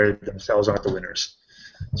if they themselves aren't the winners.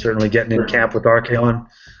 Certainly getting in camp with Archaon,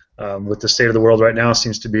 with the state of the world right now,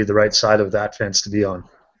 seems to be the right side of that fence to be on.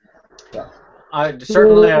 Yeah.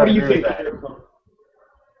 Certainly, what do you think?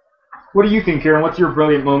 What do you think, Kieran? What's your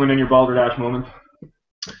brilliant moment and your balderdash moment?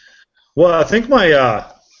 Well, I think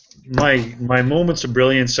my moments of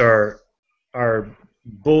brilliance are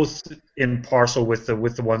both in parcel with the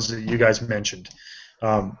ones that you guys mentioned.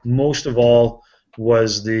 Most of all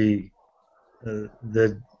was the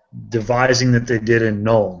devising that they did in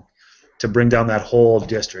Nuln to bring down that whole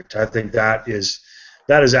district. I think that is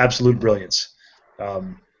absolute brilliance.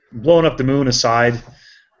 Blowing up the moon aside,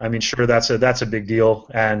 I mean, sure, that's a big deal,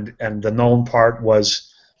 and the Nuln part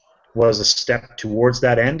was a step towards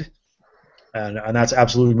that end, and that's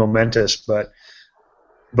absolutely momentous. But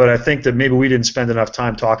I think that maybe we didn't spend enough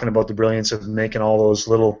time talking about the brilliance of making all those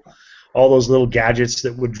little gadgets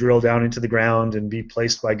that would drill down into the ground and be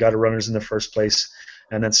placed by gutter runners in the first place,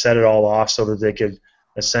 and then set it all off so that they could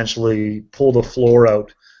essentially pull the floor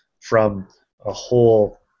out from a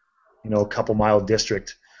whole, couple mile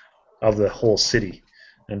district of the whole city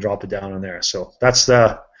and drop it down on there. So that's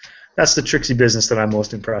the tricksy business that I'm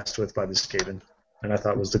most impressed with by the Skaven, and I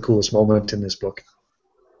thought was the coolest moment in this book.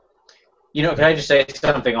 Can I just say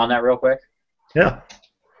something on that real quick? Yeah.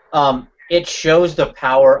 It shows the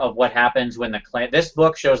power of what happens when this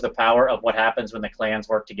book shows the power of what happens when the clans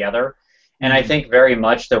work together. And I think very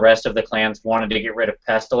much the rest of the clans wanted to get rid of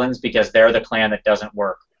Pestilence because they're the clan that doesn't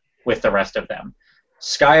work with the rest of them.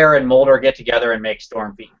 Skyer and Moldor get together and make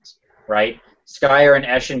Storm Fiends, right? Skyer and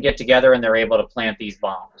Eshin get together and they're able to plant these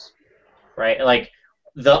bombs, right? Like,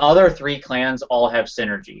 the other three clans all have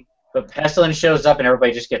synergy, but Pestilence shows up and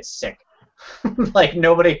everybody just gets sick. Like,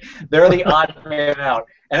 they're the odd man out.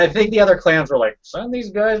 And I think the other clans were like, send these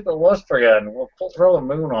guys to Lustria and we'll throw the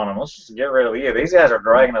moon on them. Let's just get rid of you. These guys are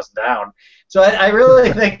dragging us down. So I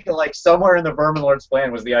really think, like, somewhere in the Vermin Lord's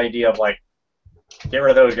plan was the idea of, like, get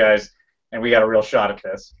rid of those guys and we got a real shot at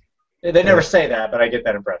this. They never say that, but I get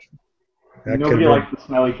that impression. Nobody likes the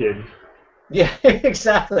smelly kid. Yeah,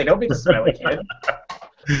 exactly. Nobody's a smelly kid.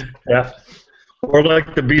 Yeah. Or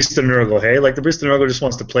like the Beast of Nurgle, hey? Like, the Beast of Nurgle just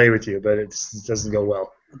wants to play with you, but it doesn't go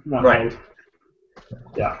well. Right.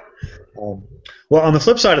 Yeah. Well, on the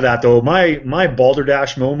flip side of that, though, my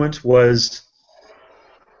balderdash moment was,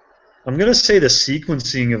 I'm going to say, the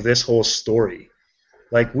sequencing of this whole story.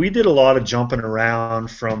 Like, we did a lot of jumping around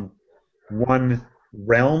from one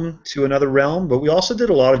realm to another realm, but we also did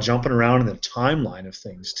a lot of jumping around in the timeline of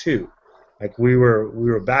things, too. Like, we were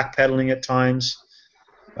backpedaling at times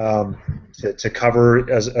to cover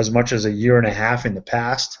as much as a year and a half in the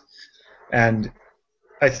past. And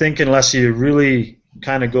I think unless you really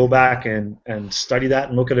kind of go back and study that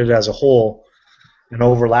and look at it as a whole, and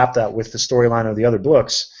overlap that with the storyline of the other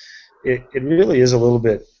books, it really is a little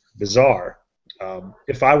bit bizarre.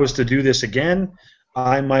 If I was to do this again,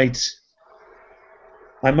 I might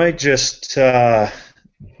just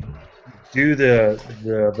do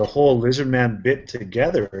the whole Lizardman bit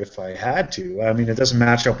together if I had to. I mean, it doesn't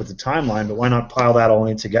match up with the timeline, but why not pile that all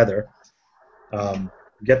in together?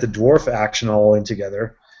 Get the dwarf action all in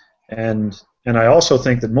together, and I also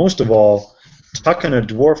think that most of all, tuck in a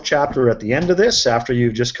dwarf chapter at the end of this after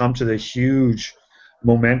you've just come to the huge,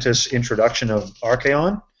 momentous introduction of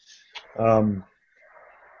Archaon.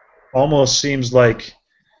 Almost seems like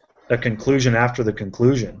a conclusion after the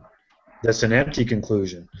conclusion. That's an empty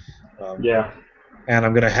conclusion. Yeah. And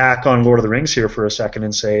I'm going to hack on Lord of the Rings here for a second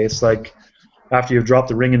and say it's like after you've dropped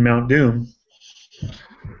the ring in Mount Doom,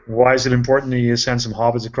 why is it important that you send some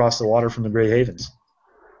hobbits across the water from the Grey Havens?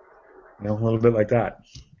 You know, a little bit like that.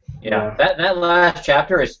 Yeah, that last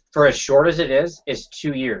chapter is, for as short as it is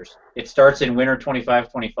 2 years. It starts in winter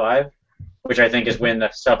 25-25, which I think is when the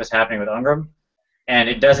stuff is happening with Ungram, and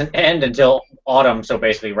it doesn't end until autumn, so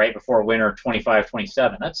basically right before winter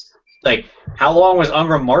 25-27. That's like, how long was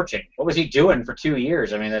Ungram marching? What was he doing for 2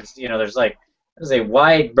 years? I mean, that's, you know, there's a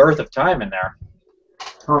wide berth of time in there.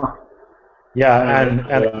 Huh. Yeah,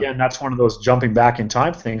 and again, that's one of those jumping back in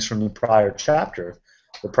time things from the prior chapter.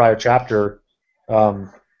 The prior chapter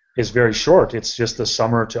is very short. It's just the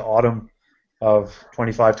summer to autumn of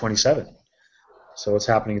 25-27. So it's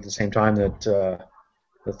happening at the same time that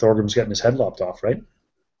Thorgrim's getting his head lopped off, right?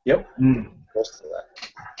 Yep. Close to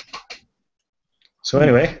that. So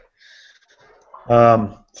anyway,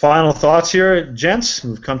 final thoughts here, gents.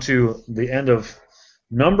 We've come to the end of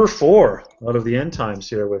number 4 out of the end times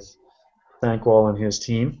here with Thanquol and his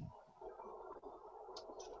team.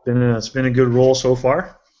 It's been a good roll so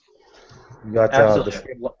far. We got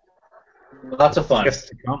lots of fun. fifth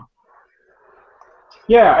to come.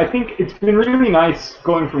 Yeah, I think it's been really nice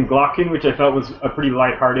going from Glocken, which I felt was a pretty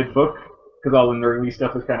lighthearted book, because all the nerdy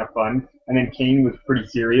stuff was kind of fun, and then Kane was pretty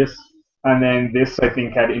serious, and then this, I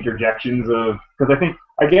think, had interjections of, because I think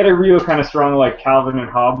I get a real kind of strong, like, Calvin and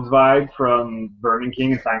Hobbes vibe from Vermin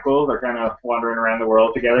King and Thanquol. They're kind of wandering around the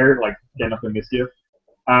world together, like, getting up to mischief.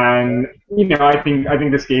 And, you know, I think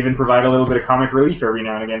this gave and provide a little bit of comic relief every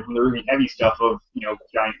now and again from the really heavy stuff of, you know,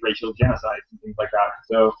 giant racial genocides and things like that.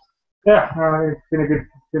 So, yeah, it's been a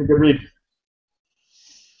good read.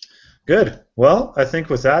 Good. Well, I think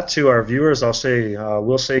with that, to our viewers, I'll say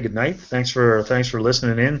we'll say goodnight. Thanks for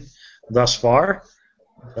listening in thus far.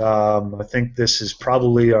 I think this is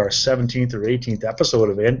probably our 17th or 18th episode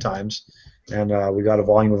of End Times, and we got a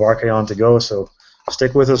volume of Archaon to go. So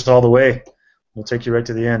stick with us all the way. We'll take you right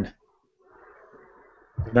to the end.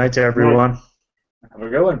 Good night to everyone. Have a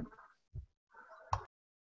good one.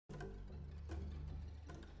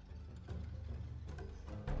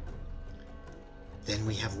 Then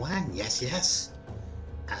we have won, yes?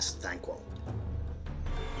 Asked Thanquol.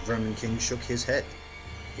 Vermin King shook his head,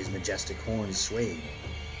 his majestic horns swaying.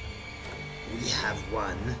 We have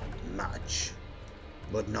won much,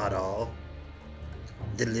 but not all.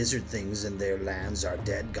 The lizard things and their lands are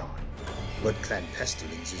dead gone. Blood Clan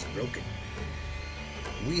pestilence is broken.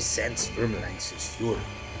 We sense Vermilanx's fury.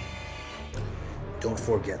 Don't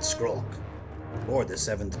forget Skrulk, or the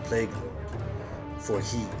 7th Plague Lord, for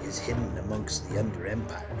he is hidden amongst the Under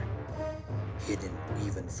Empire, hidden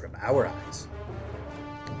even from our eyes.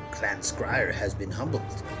 Clan Scryer has been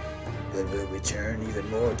humbled, but will return even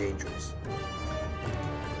more dangerous.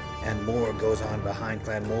 And more goes on behind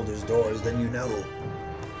Clan Moulder's doors than you know.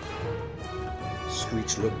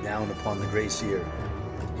 Screech looked down upon the Grey Seer,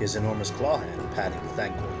 his enormous claw hand patting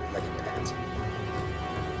Thanquol like a pet.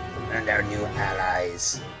 And our new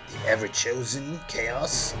allies, the ever-chosen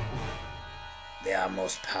Chaos? They are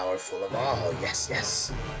most powerful of all,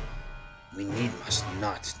 yes. We must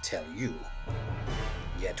not tell you.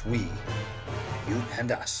 Yet we, you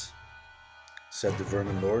and us, said the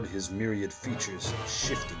Vermin Lord, his myriad features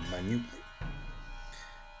shifting minutely,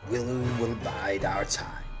 will bide our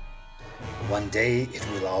time. One day it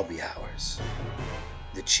will all be ours.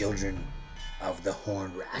 The children of the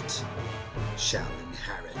Horned Rat shall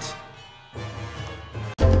inherit.